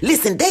anointing,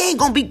 listen, they ain't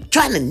going to be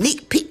trying to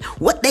nitpick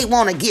what they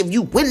want to give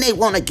you, when they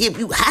want to give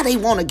you, how they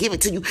want to give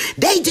it to you.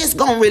 They just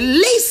going to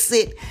release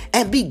it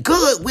and be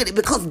good with it,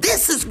 because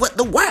this is what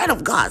the word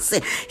of God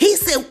said. He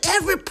said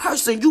every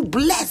person you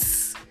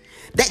bless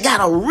that got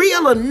a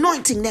real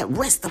anointing that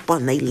rests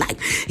upon their life.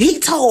 He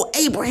told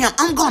Abraham,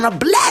 I'm going to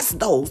bless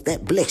those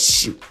that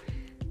bless you.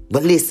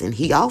 But listen,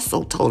 he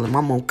also told him,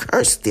 I'm going to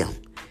curse them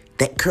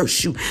that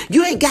curse you.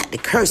 You ain't got to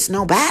curse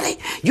nobody.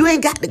 You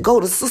ain't got to go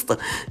to Sister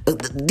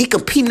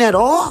Deacon Peanut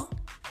Oil.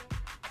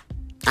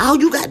 All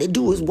you got to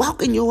do is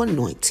walk in your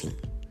anointing.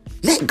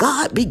 Let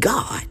God be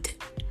God.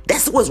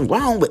 That's what's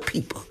wrong with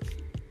people.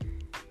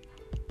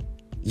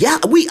 Yeah,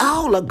 we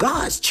all are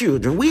God's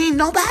children. We ain't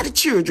nobody's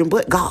children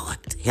but God.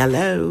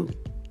 Hello.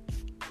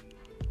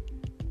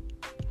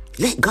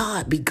 Let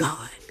God be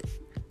God.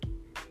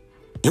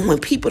 And when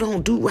people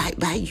don't do right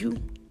by you,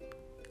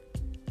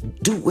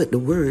 do what the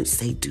words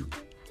say do.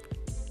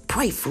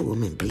 Pray for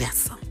them and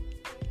bless them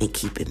and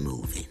keep it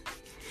moving.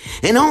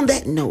 And on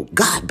that note,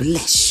 God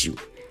bless you.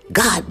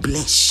 God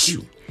bless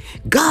you.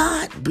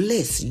 God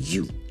bless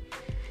you.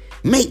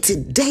 May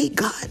today,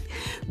 God,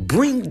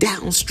 bring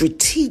down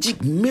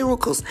strategic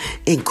miracles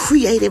and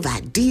creative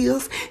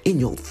ideas in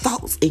your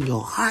thoughts, in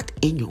your heart,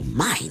 in your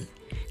mind.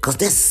 Because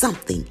there's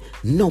something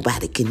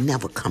nobody can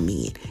never come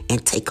in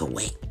and take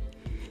away.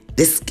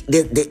 This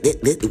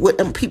what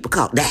them people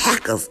call the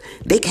hackers,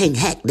 they can't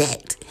hack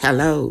that.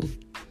 Hello.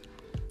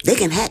 They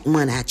can hack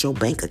money out your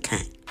bank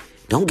account.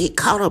 Don't get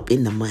caught up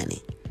in the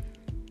money.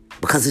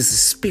 because it's a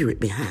spirit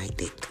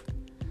behind it.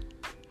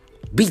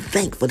 Be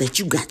thankful that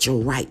you got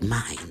your right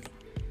mind.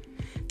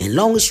 And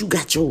long as you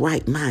got your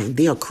right mind,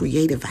 there are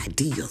creative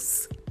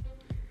ideas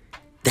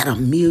that are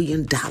 $1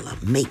 million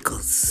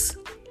makers.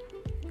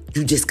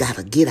 You just got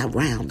to get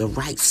around the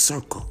right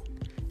circle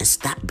and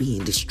stop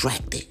being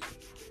distracted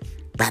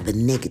by the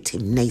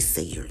negative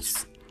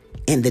naysayers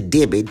and the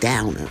Debbie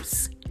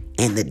Downers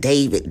and the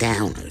David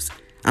Downers.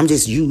 I'm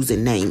just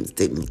using names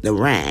to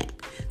rhyme.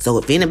 So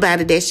if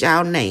anybody that's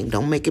y'all name,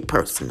 don't make it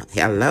personal.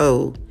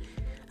 Hello.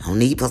 I don't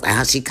need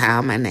how she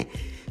called my name.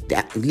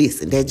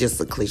 Listen, that's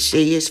just a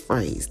cliche-ish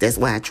phrase. That's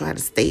why I try to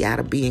stay out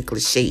of being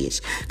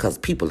cliche-ish, because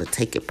people will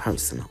take it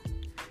personal.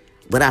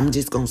 But I'm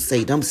just going to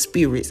say them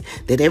spirits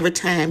that every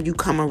time you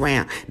come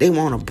around, they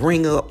want to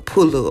bring up,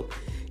 pull up,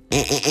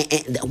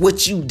 and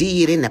what you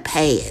did in the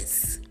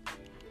past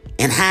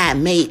and how it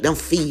made them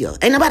feel.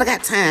 Ain't nobody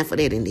got time for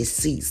that in this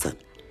season.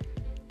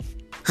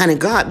 Honey,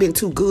 God been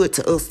too good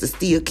to us to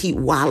still keep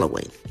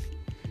wallowing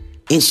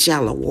in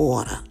shallow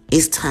water.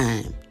 It's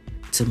time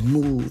to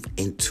move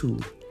into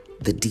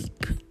the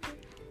deep.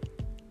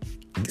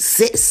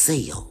 Set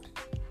sail.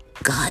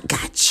 God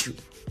got you,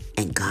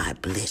 and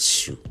God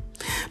bless you.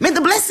 May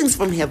the blessings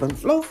from heaven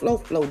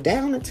flow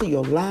down into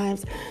your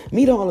lives.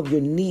 Meet all of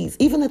your needs,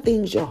 even the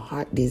things your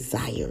heart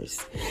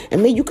desires.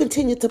 And may you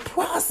continue to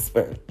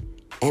prosper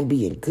and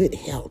be in good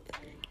health,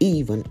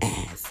 even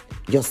as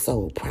your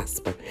soul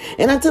prosper.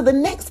 And until the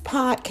next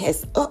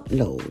podcast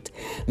upload,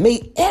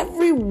 may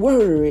every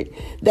word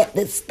that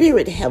the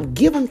Spirit have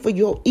given for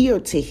your ear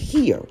to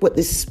hear what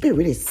the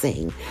Spirit is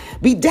saying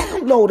be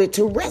downloaded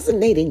to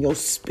resonate in your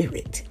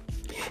spirit,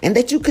 and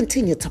that you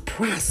continue to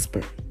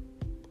prosper.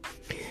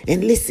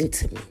 And listen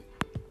to me.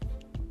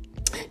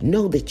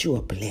 Know that you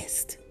are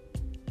blessed.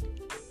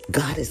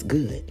 God is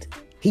good.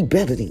 He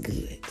better than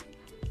good.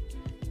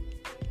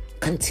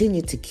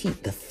 Continue to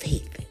keep the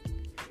faith.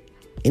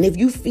 And if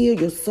you feel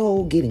your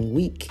soul getting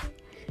weak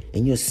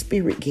and your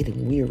spirit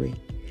getting weary,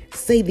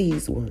 say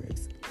these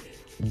words: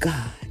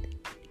 God,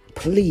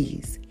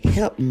 please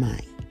help my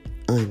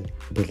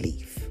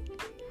unbelief.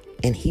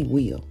 And He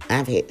will.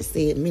 I've had to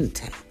say it many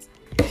times.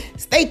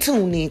 Stay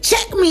tuned in.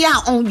 Check me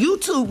out on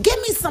YouTube. Give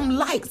me some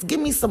likes.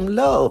 Give me some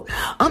love.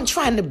 I'm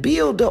trying to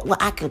build up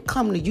where I can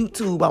come to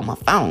YouTube on my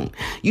phone.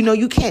 You know,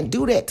 you can't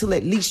do that till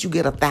at least you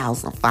get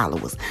 1,000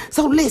 followers.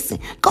 So listen,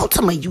 go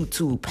to my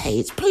YouTube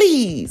page.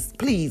 Please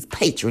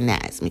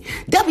patronize me.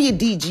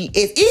 WDGS.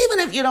 Even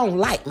if you don't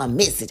like my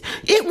message,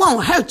 it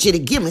won't hurt you to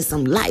give me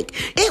some like.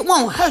 It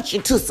won't hurt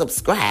you to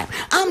subscribe.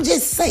 I'm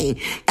just saying.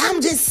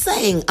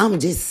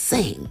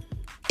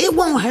 It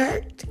won't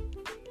hurt.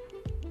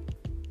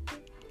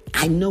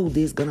 I know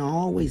there's going to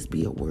always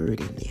be a word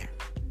in there,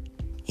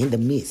 in the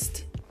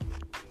midst,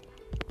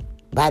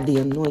 by the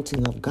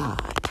anointing of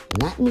God,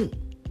 not me,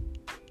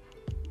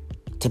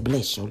 to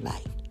bless your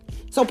life.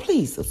 So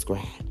please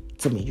subscribe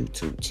to my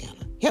YouTube channel.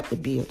 Help me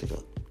build it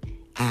up.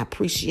 I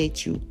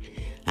appreciate you.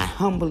 I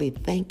humbly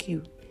thank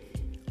you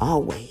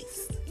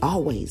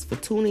always for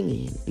tuning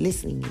in,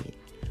 listening in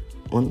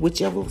on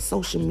whichever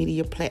social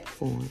media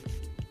platform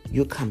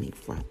you're coming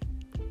from.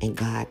 And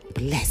God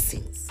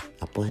blessings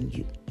upon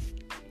you.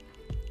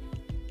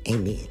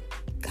 Amen.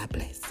 God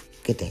bless.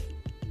 Good day.